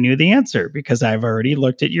I already knew the answer because I've already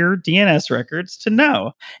looked at your DNS records to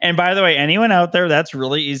know. And by the way, anyone out there, that's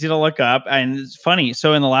really easy to look up. And it's funny.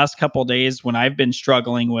 So in the last couple of days, when I've been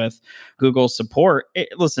struggling with Google support,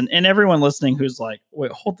 listen, and everyone listening who's like,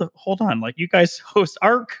 wait, hold on. Like you guys host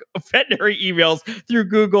our veterinary emails through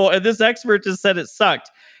Google, and this expert just said it sucked.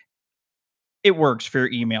 It works for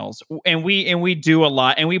your emails, and we do a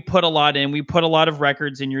lot, and we put a lot in. We put a lot of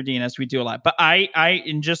records in your DNS. We do a lot, but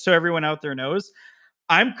and just so everyone out there knows,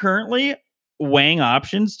 I'm currently weighing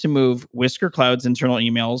options to move Whisker Cloud's internal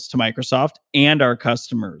emails to Microsoft and our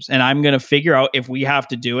customers, and I'm going to figure out if we have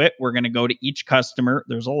to do it. We're going to go to each customer.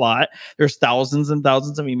 There's a lot. There's thousands and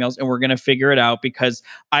thousands of emails, and we're going to figure it out because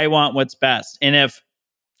I want what's best. And if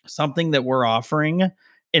something that we're offering,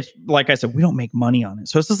 it's like I said, we don't make money on it.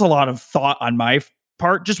 So it's just a lot of thought on my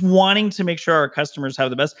part, just wanting to make sure our customers have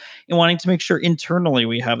the best and wanting to make sure internally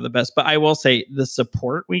we have the best. But I will say the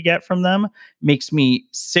support we get from them makes me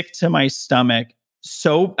sick to my stomach.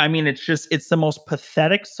 So, I mean, it's the most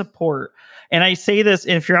pathetic support. And I say this,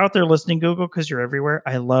 and if you're out there listening, Google, because you're everywhere,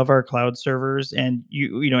 I love our cloud servers, and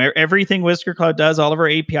you know, everything Whisker Cloud does, all of our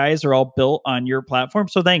APIs are all built on your platform.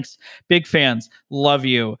 So thanks. Big fans. Love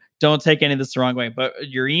you. Don't take any of this the wrong way, but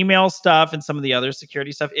your email stuff and some of the other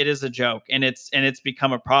security stuff, it is a joke, and it's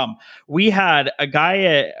become a problem. We had a guy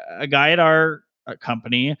at our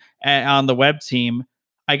company on the web team.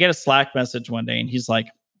 I get a Slack message one day, and he's like,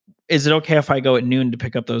 is it okay if I go at noon to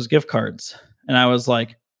pick up those gift cards? And I was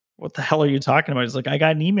like, what the hell are you talking about? He's like, I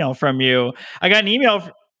got an email from you. I got an email.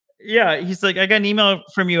 Yeah. He's like, I got an email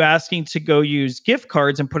from you asking to go use gift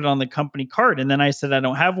cards and put it on the company card. And then I said, I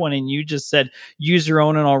don't have one. And you just said, use your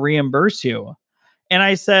own and I'll reimburse you. And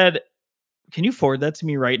I said, can you forward that to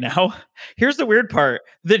me right now? Here's the weird part.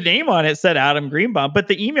 The name on it said Adam Greenbaum, but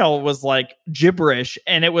the email was like gibberish,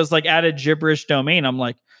 and it was like at a gibberish domain. I'm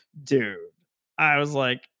like, dude, I was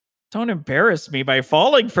like, don't embarrass me by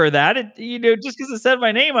falling for that. Just because it said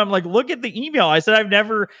my name, I'm like, look at the email. I said,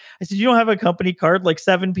 you don't have a company card? Like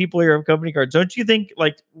 7 people here have company cards. Don't you think,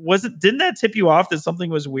 like, didn't that tip you off that something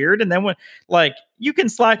was weird? And then when, like, you can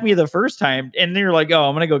Slack me the first time, and then you're like, oh,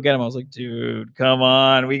 I'm going to go get him. I was like, dude, come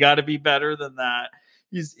on. We got to be better than that.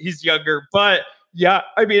 He's younger, but yeah,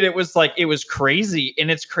 I mean, it was crazy. And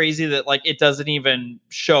it's crazy that like, it doesn't even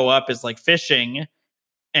show up as like phishing.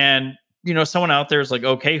 And someone out there is like,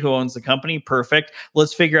 okay, who owns the company? Perfect.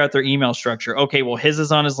 Let's figure out their email structure. Okay, well, his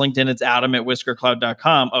is on his LinkedIn. It's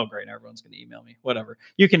adam@whiskercloud.com. Oh, great. Everyone's going to email me. Whatever.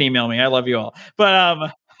 You can email me. I love you all.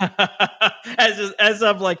 But as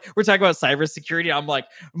I'm like, we're talking about cybersecurity, I'm like,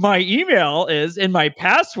 my email is, and my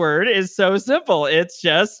password is so simple. It's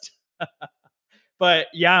just, but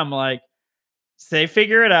yeah, I'm like, so they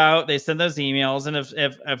figure it out. They send those emails, and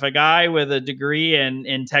if a guy with a degree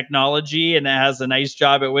in technology and has a nice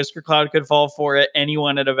job at Whisker Cloud could fall for it,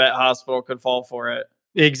 anyone at a vet hospital could fall for it.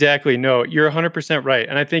 Exactly. No, you're 100% right,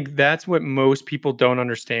 and I think that's what most people don't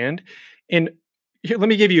understand. And here, let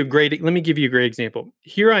me give you a great example.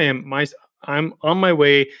 Here I am. I'm on my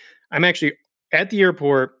way. I'm actually at the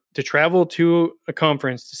airport to travel to a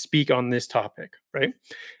conference to speak on this topic, right?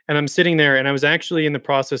 And I'm sitting there, and I was actually in the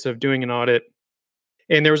process of doing an audit.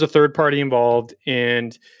 and there was a third party involved,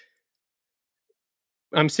 and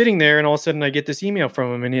I'm sitting there, and all of a sudden I get this email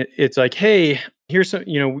from him, and it's like, "Hey, here's some,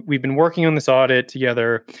 we've been working on this audit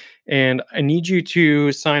together, and I need you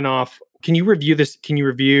to sign off. Can you review this? Can you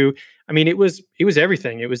review?" I mean, it was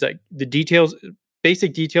everything. It was like the details,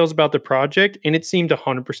 basic details about the project, and it seemed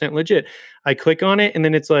 100% legit. I click on it, and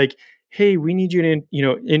then it's like, "Hey, we need you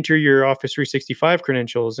to, enter your Office 365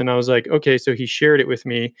 credentials." And I was like, "Okay." So he shared it with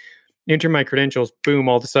me. Enter my credentials. Boom!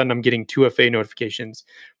 All of a sudden, I'm getting 2FA notifications.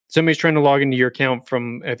 Somebody's trying to log into your account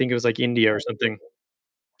from, I think it was like India or something.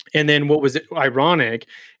 And then what was ironic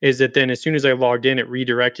is that then as soon as I logged in, it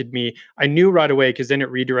redirected me. I knew right away because then it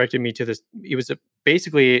redirected me to this. It was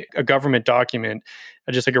basically a government document,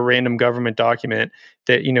 just like a random government document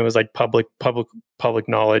that was like public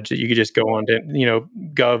knowledge that you could just go on to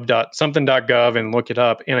gov.something.gov and look it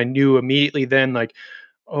up. And I knew immediately then, like,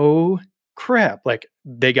 oh crap, like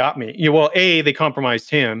they got me. Well, they compromised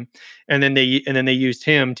him, and then they used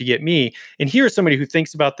him to get me. And here's somebody who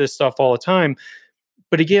thinks about this stuff all the time.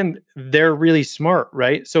 But again, they're really smart,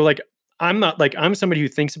 right? So like I'm somebody who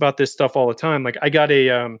thinks about this stuff all the time. Like I got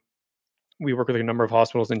we work with a number of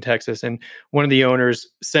hospitals in Texas, and one of the owners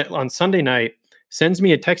sent on Sunday night sends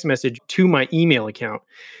me a text message to my email account,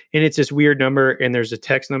 and it's this weird number, and there's a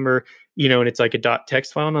text number, and it's like a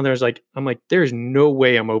 .text file, and I'm like, there's no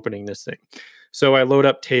way I'm opening this thing. So I load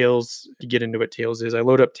up Tails to get into what Tails is. I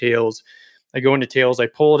load up Tails, I go into Tails, I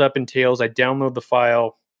pull it up in Tails, I download the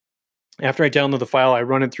file. After I download the file, I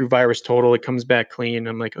run it through VirusTotal. It comes back clean.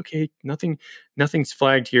 I'm like, okay, nothing's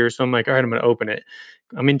flagged here. So I'm like, all right, I'm going to open it.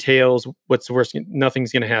 I'm in Tails. What's the worst?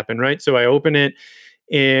 Nothing's going to happen, right? So I open it,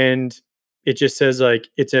 and it just says like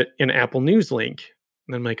it's an Apple News link.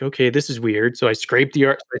 And I'm like, okay, this is weird. So I scrape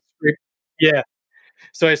yeah.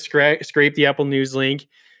 So I scrape the Apple News link.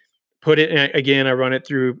 Put it in, again, I run it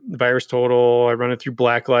through VirusTotal, I run it through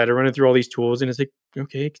Blacklight, I run it through all these tools, and it's like,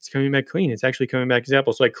 okay, it's coming back clean. It's actually coming back as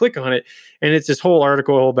Apple. So I click on it, and it's this whole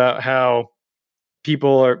article about how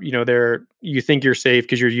people are, you think you're safe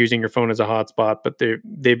because you're using your phone as a hotspot, but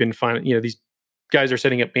they've been finding, these guys are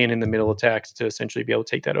setting up man-in-the-middle attacks to essentially be able to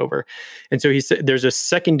take that over. And so he said there's a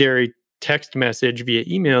secondary text message via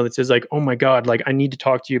email that says like, oh my God, like I need to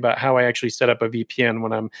talk to you about how I actually set up a VPN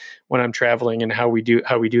when I'm traveling and how we do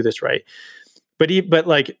this right. But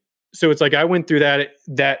like, so it's like I went through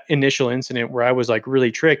that initial incident where I was like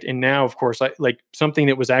really tricked. And now, of course, like something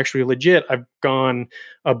that was actually legit, I've gone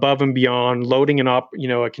above and beyond loading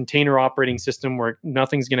a container operating system where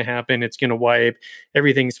nothing's going to happen. It's going to wipe.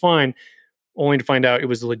 Everything's fine, only to find out it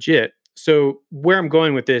was legit. So where I'm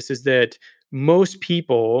going with this is that most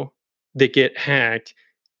people that get hacked,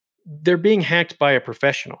 they're being hacked by a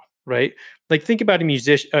professional, right? Like think about a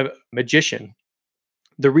magician.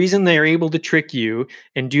 The reason they're able to trick you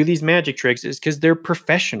and do these magic tricks is because they're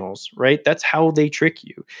professionals, right? That's how they trick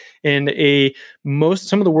you. And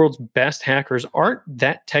some of the world's best hackers aren't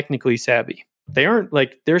that technically savvy. They aren't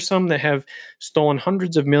like, there's some that have stolen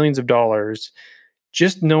hundreds of millions of dollars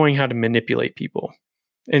just knowing how to manipulate people.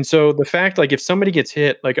 And so the fact, like if somebody gets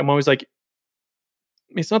hit, like I'm always like,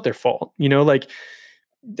 it's not their fault, like,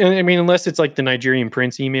 I mean, unless it's like the Nigerian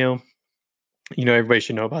prince email, everybody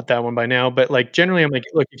should know about that one by now. But like, generally I'm like,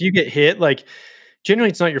 look, if you get hit, like generally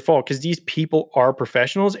it's not your fault because these people are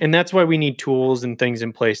professionals. And that's why we need tools and things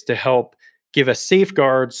in place to help give us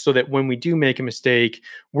safeguards so that when we do make a mistake,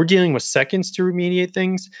 we're dealing with seconds to remediate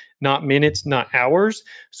things, not minutes, not hours.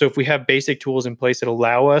 So if we have basic tools in place that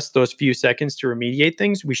allow us those few seconds to remediate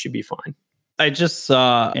things, we should be fine. I just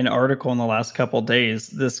saw an article in the last couple of days.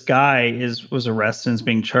 This guy was arrested and is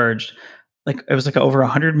being charged. Like it was like over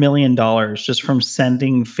 $100 million just from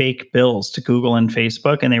sending fake bills to Google and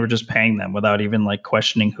Facebook, and they were just paying them without even like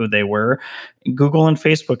questioning who they were. Google and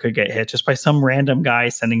Facebook could get hit just by some random guy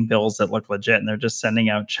sending bills that look legit, and they're just sending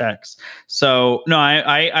out checks. So no,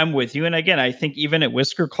 I'm with you. And again, I think even at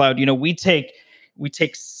Whisker Cloud, we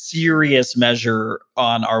take serious measure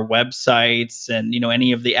on our websites and,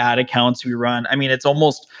 any of the ad accounts we run. I mean, it's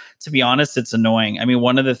almost, to be honest, it's annoying. I mean,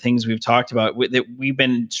 one of the things we've talked about that we've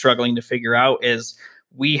been struggling to figure out is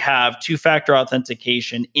we have two-factor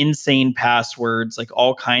authentication, insane passwords, like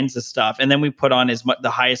all kinds of stuff. And then we put on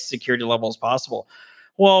the highest security level as possible.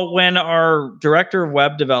 Well, when our director of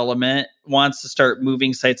web development wants to start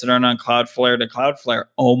moving sites that aren't on Cloudflare to Cloudflare,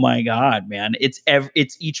 oh my God, man, it's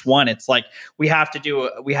each one. It's like we have to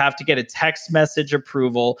get a text message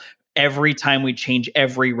approval. every time we change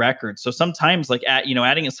every record. So sometimes like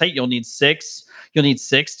adding a site, you'll need six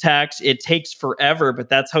techs. It takes forever, but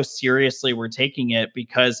that's how seriously we're taking it,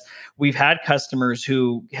 because we've had customers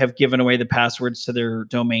who have given away the passwords to their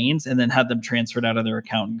domains and then had them transferred out of their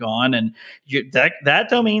account and gone. And that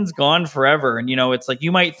domain's gone forever. And, it's like,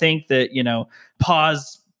 you might think that,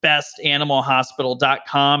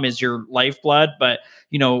 pausebestanimalhospital.com is your lifeblood, but,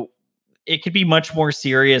 it could be much more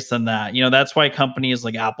serious than that. That's why companies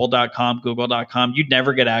like apple.com, google.com, you'd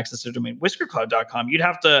never get access to domain. Whiskercloud.com,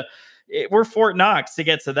 we're Fort Knox to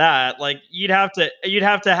get to that. Like I'd have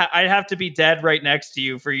to be dead right next to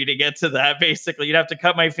you for you to get to that. Basically, you'd have to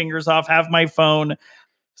cut my fingers off, have my phone.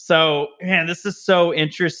 So, man, this is so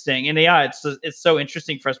interesting. And yeah, it's so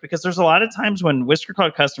interesting for us, because there's a lot of times when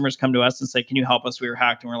Whiskercloud customers come to us and say, can you help us? We were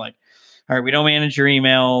hacked. And we're like, all right, we don't manage your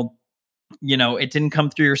email. It didn't come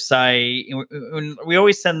through your site. And we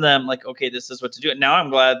always send them like, okay, this is what to do. And now I'm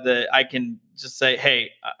glad that I can just say,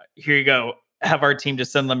 hey, here you go. Have our team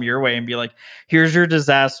just send them your way and be like, here's your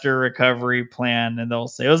disaster recovery plan. And they'll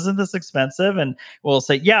say, oh, isn't this expensive? And we'll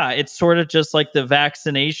say, yeah, it's sort of just like the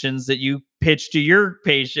vaccinations that you pitch to your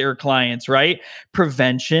patient or clients, right?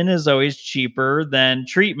 Prevention is always cheaper than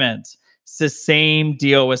treatment. It's the same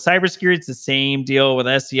deal with cybersecurity. It's the same deal with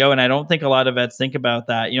SEO. And I don't think a lot of vets think about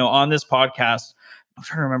that. On this podcast, I'm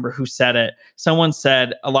trying to remember who said it. Someone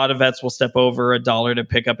said a lot of vets will step over $1 to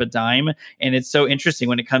pick up a dime. And it's so interesting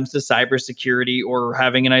when it comes to cybersecurity or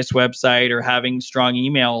having a nice website or having strong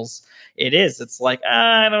emails. It's like,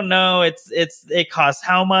 I don't know. It costs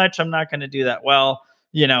how much? I'm not going to do that. Well,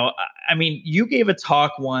 you gave a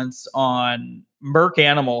talk once on Merck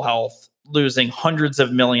Animal Health losing hundreds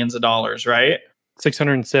of millions of dollars, right?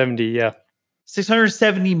 670, yeah.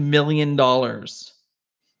 $670 million.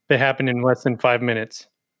 They happen in less than 5 minutes.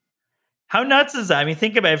 How nuts is that? I mean,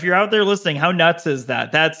 think about it. If you're out there listening, how nuts is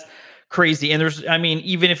that? That's crazy. And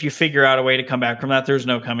even if you figure out a way to come back from that, there's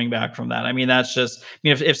no coming back from that. I mean, that's just,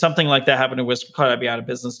 if something like that happened to Whiskercloud, I'd be out of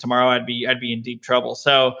business tomorrow. I'd be in deep trouble.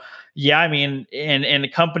 So yeah,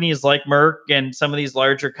 and companies like Merck and some of these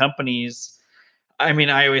larger companies,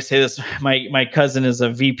 I always say this, my cousin is a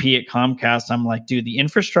VP at Comcast. I'm like, dude, the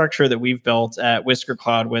infrastructure that we've built at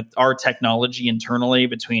Whiskercloud with our technology internally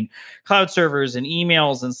between cloud servers and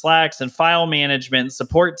emails and Slacks and file management and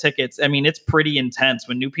support tickets. It's pretty intense.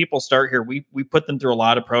 When new people start here, we put them through a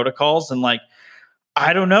lot of protocols, and like,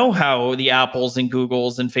 I don't know how the Apples and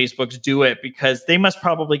Googles and Facebooks do it, because they must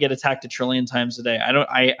probably get attacked 1 trillion times a day.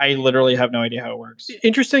 I literally have no idea how it works.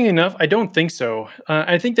 Interesting enough, I don't think so.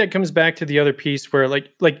 I think that comes back to the other piece where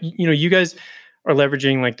you guys are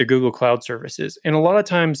leveraging like the Google Cloud services. And a lot of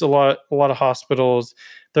times, a lot of hospitals,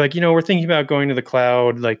 they're like, we're thinking about going to the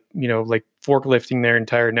cloud, like forklifting their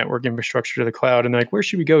entire network infrastructure to the cloud. And they're like, where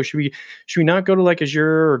should we go? Should we not go to like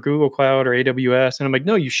Azure or Google Cloud or AWS? And I'm like,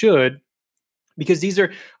 no, you should. Because these are,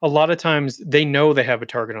 a lot of times they know they have a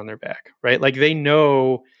target on their back, right? Like they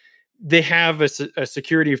know they have a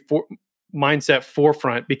security mindset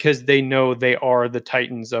forefront, because they know they are the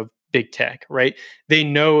titans of big tech, right? They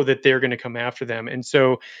know that they're going to come after them. And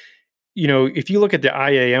so, if you look at the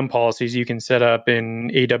IAM policies you can set up in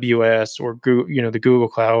AWS or Google, the Google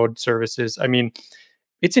Cloud services,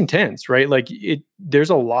 it's intense, right? Like there's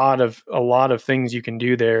a lot of things you can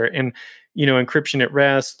do there. And encryption at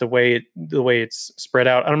rest, the way it's spread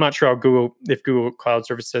out. I'm not sure if Google Cloud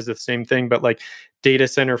Service says the same thing, but like data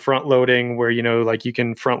center front loading, where like you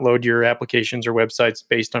can front load your applications or websites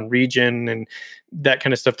based on region and that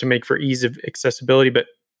kind of stuff to make for ease of accessibility.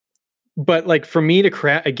 But like for me to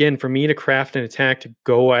craft an attack to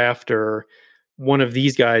go after one of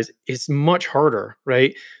these guys is much harder,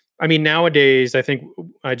 right? Nowadays, I think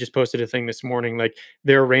I just posted a thing this morning, like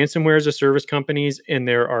there are ransomware as a service companies and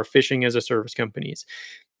there are phishing as a service companies.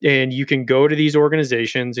 And you can go to these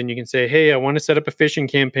organizations and you can say, hey, I want to set up a phishing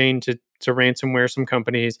campaign to ransomware some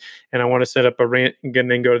companies. And I want to set up and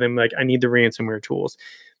then go to them like, I need the ransomware tools.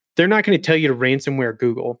 They're not going to tell you to ransomware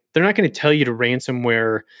Google. They're not going to tell you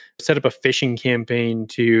to set up a phishing campaign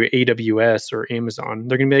to AWS or Amazon.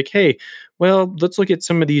 They're going to be like, hey, well, let's look at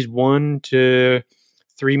some of these $1 to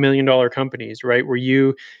 $3 million companies, right? Where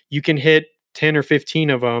you can hit 10 or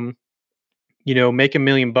 15 of them, make $1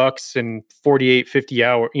 million in 48, 50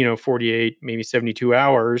 hours, 48, maybe 72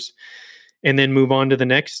 hours, and then move on to the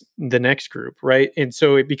next group, right? And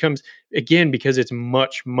so it becomes, again, because it's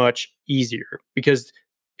much, much easier, because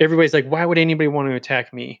everybody's like, why would anybody want to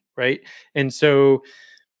attack me, right? And so,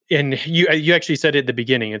 and you actually said it at the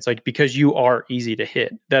beginning, it's like, because you are easy to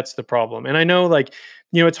hit. That's the problem. And I know, like,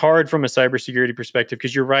 it's hard from a cybersecurity perspective,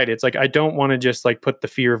 because you're right. It's like, I don't want to just like put the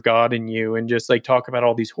fear of God in you and just like talk about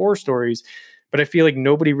all these horror stories. but I feel like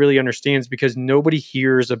nobody really understands because nobody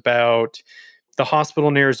hears about the hospital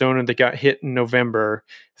in Arizona that got hit in November,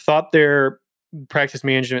 thought their practice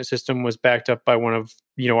management system was backed up by one of,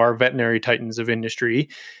 our veterinary titans of industry.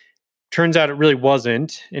 Turns out it really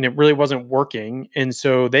wasn't, and it really wasn't working. And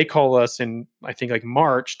so they call us in, I think, like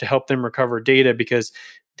March to help them recover data because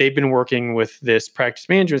they've been working with this practice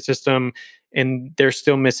management system and they're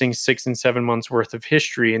still missing 6 and 7 months worth of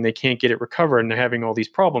history and they can't get it recovered and they're having all these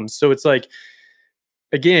problems. So it's like,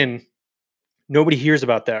 again, nobody hears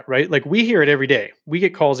about that, right? Like we hear it every day. We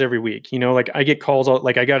get calls every week. Like I get calls,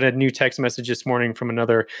 like I got a new text message this morning from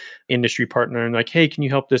another industry partner and like, hey, can you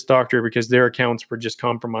help this doctor because their accounts were just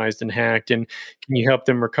compromised and hacked, and can you help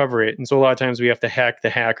them recover it? And so a lot of times we have to hack the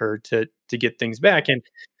hacker to get things back.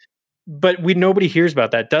 But nobody hears about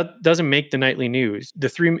that. That doesn't make the nightly news.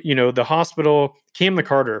 The hospital, Cam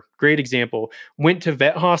McCarter, great example, went to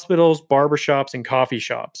vet hospitals, barbershops, and coffee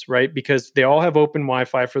shops, right? Because they all have open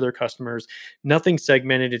Wi-Fi for their customers. Nothing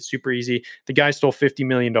segmented. It's super easy. The guy stole $50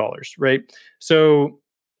 million, right? So,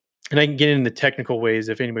 and I can get into the technical ways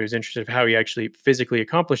if anybody's interested of how he actually physically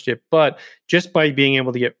accomplished it. But just by being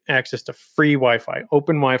able to get access to free Wi-Fi,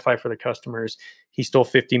 open Wi-Fi for the customers, he stole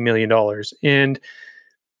 $50 million. And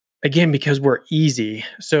again, because we're easy.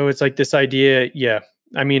 So it's like this idea. Yeah.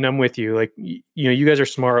 I mean, I'm with you. Like, you guys are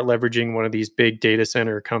smart at leveraging one of these big data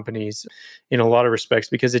center companies in a lot of respects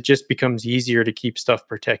because it just becomes easier to keep stuff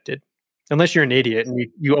protected. Unless you're an idiot and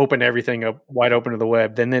you open everything up wide open to the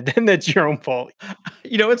web, then that's your own fault.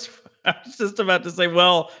 I was just about to say,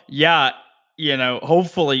 well, yeah,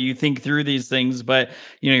 hopefully you think through these things, but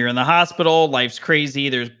you're in the hospital, life's crazy.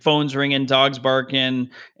 There's phones ringing, dogs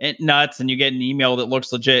barking, nuts, and you get an email that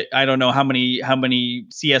looks legit. I don't know how many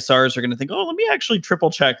CSRs are going to think, oh, let me actually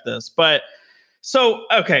triple check this. But so,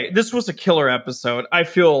 okay, this was a killer episode. I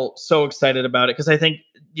feel so excited about it because I think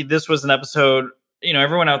this was an episode,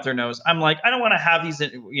 everyone out there knows. I'm like, I don't want to have these,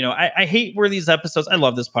 I hate where these episodes, I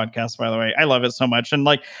love this podcast, by the way. I love it so much. And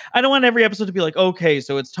like, I don't want every episode to be like, okay,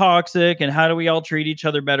 so it's toxic and how do we all treat each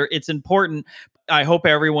other better? It's important. I hope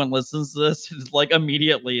everyone listens to this like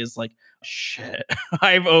immediately is like, shit,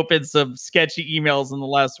 I've opened some sketchy emails in the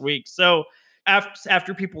last week. So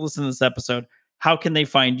after people listen to this episode, how can they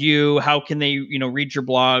find you? How can they, read your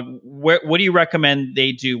blog? What do you recommend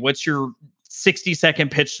they do? What's your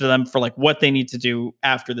 60-second pitch to them for like what they need to do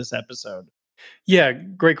after this episode? Yeah,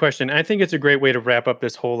 great question. I think it's a great way to wrap up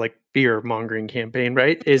this whole like fear mongering campaign,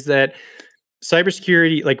 right? Is that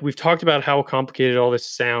cybersecurity, like we've talked about how complicated all this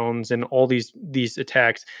sounds and all these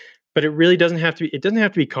attacks, but it really doesn't have to be, it doesn't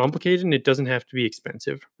have to be complicated and it doesn't have to be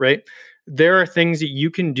expensive, right? There are things that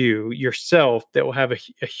you can do yourself that will have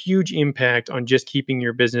a huge impact on just keeping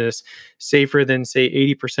your business safer than, say,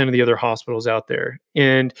 80% of the other hospitals out there.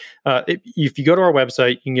 And if you go to our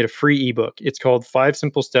website, you can get a free ebook. It's called 5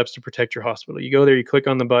 Simple Steps to Protect Your Hospital. You go there, you click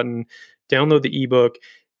on the button, download the ebook,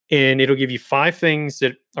 and it'll give you 5 things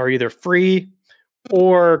that are either free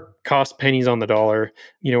or cost pennies on the dollar.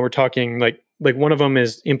 We're talking like one of them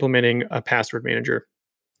is implementing a password manager.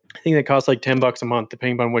 I think that costs like $10 a month,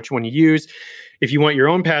 depending on which one you use. If you want your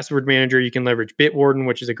own password manager, you can leverage Bitwarden,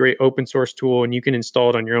 which is a great open source tool, and you can install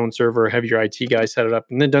it on your own server, have your IT guy set it up,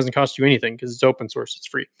 and then it doesn't cost you anything because it's open source, it's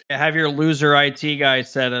free. Have your loser IT guy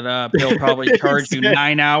set it up. He'll probably charge you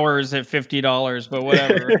 9 hours at $50, but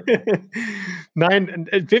whatever.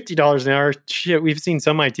 $50 an hour. Shit, we've seen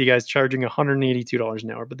some IT guys charging $182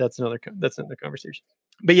 an hour, but that's another conversation.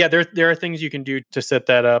 But yeah, there are things you can do to set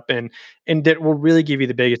that up, and that will really give you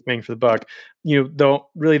the biggest bang for the buck. Though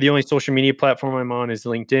really the only social media platform I'm on is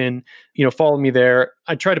LinkedIn. Follow me there.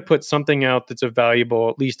 I try to put something out that's of valuable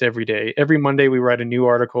at least every day. Every Monday we write a new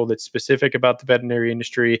article that's specific about the veterinary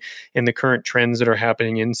industry and the current trends that are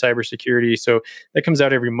happening in cybersecurity. So that comes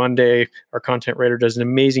out every Monday. Our content writer does an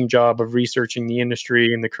amazing job of researching the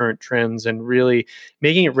industry and the current trends and really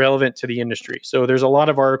making it relevant to the industry. So there's a lot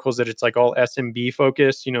of articles that it's like all SMB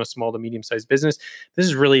focused, small to medium sized business. This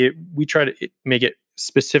is really, we try to make it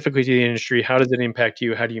specifically to the industry. How does it impact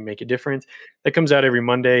you? How do you make a difference? That comes out every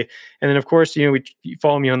Monday. And then of course, you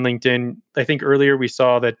follow me on LinkedIn. I think earlier we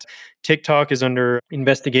saw that TikTok is under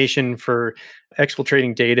investigation for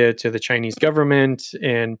exfiltrating data to the Chinese government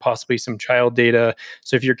and possibly some child data.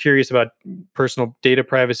 So if you're curious about personal data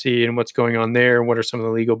privacy and what's going on there, and what are some of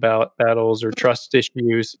the legal battles or trust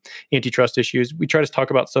issues, antitrust issues, we try to talk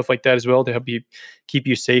about stuff like that as well to help you keep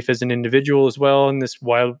you safe as an individual as well in this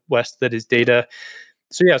wild west that is data.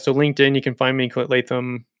 So yeah, so LinkedIn, you can find me, Clint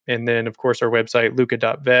Latham. And then, of course, our website,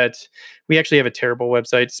 luca.vet. We actually have a terrible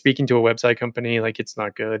website. Speaking to a website company, like, it's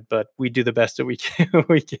not good, but we do the best that we can.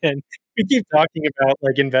 We keep talking about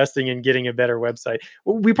like investing in getting a better website.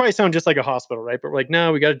 We probably sound just like a hospital, right? But we're like,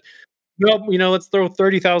 no, we got to, well, let's throw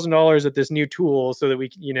 $30,000 at this new tool so that we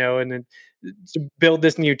can, and then to build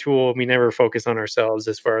this new tool. We never focus on ourselves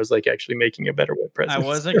as far as like actually making a better web presence. I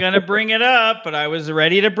wasn't going to bring it up, but I was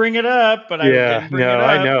ready to bring it up, but I didn't bring it up.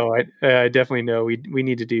 I know. I definitely know we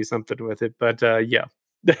need to do something with it, but yeah,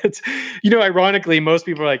 that's, ironically, most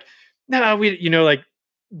people are like, no, we, like,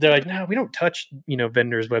 they're like, no, we don't touch,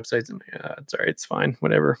 vendors' websites. And it's all right. It's fine.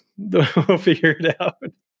 Whatever. We'll figure it out.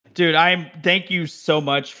 Dude, thank you so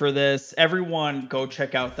much for this. Everyone go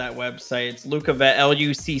check out that website. It's LucaVet,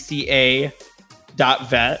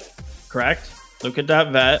 LUCCA.vet, correct?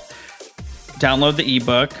 Luca.vet. Download the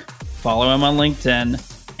ebook, follow him on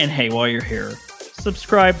LinkedIn, and hey, while you're here,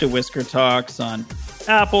 subscribe to Whisker Talks on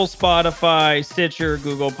Apple, Spotify, Stitcher,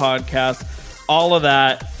 Google Podcasts, all of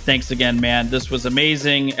that. Thanks again, man. This was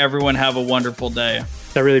amazing. Everyone have a wonderful day.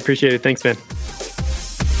 I really appreciate it. Thanks, man.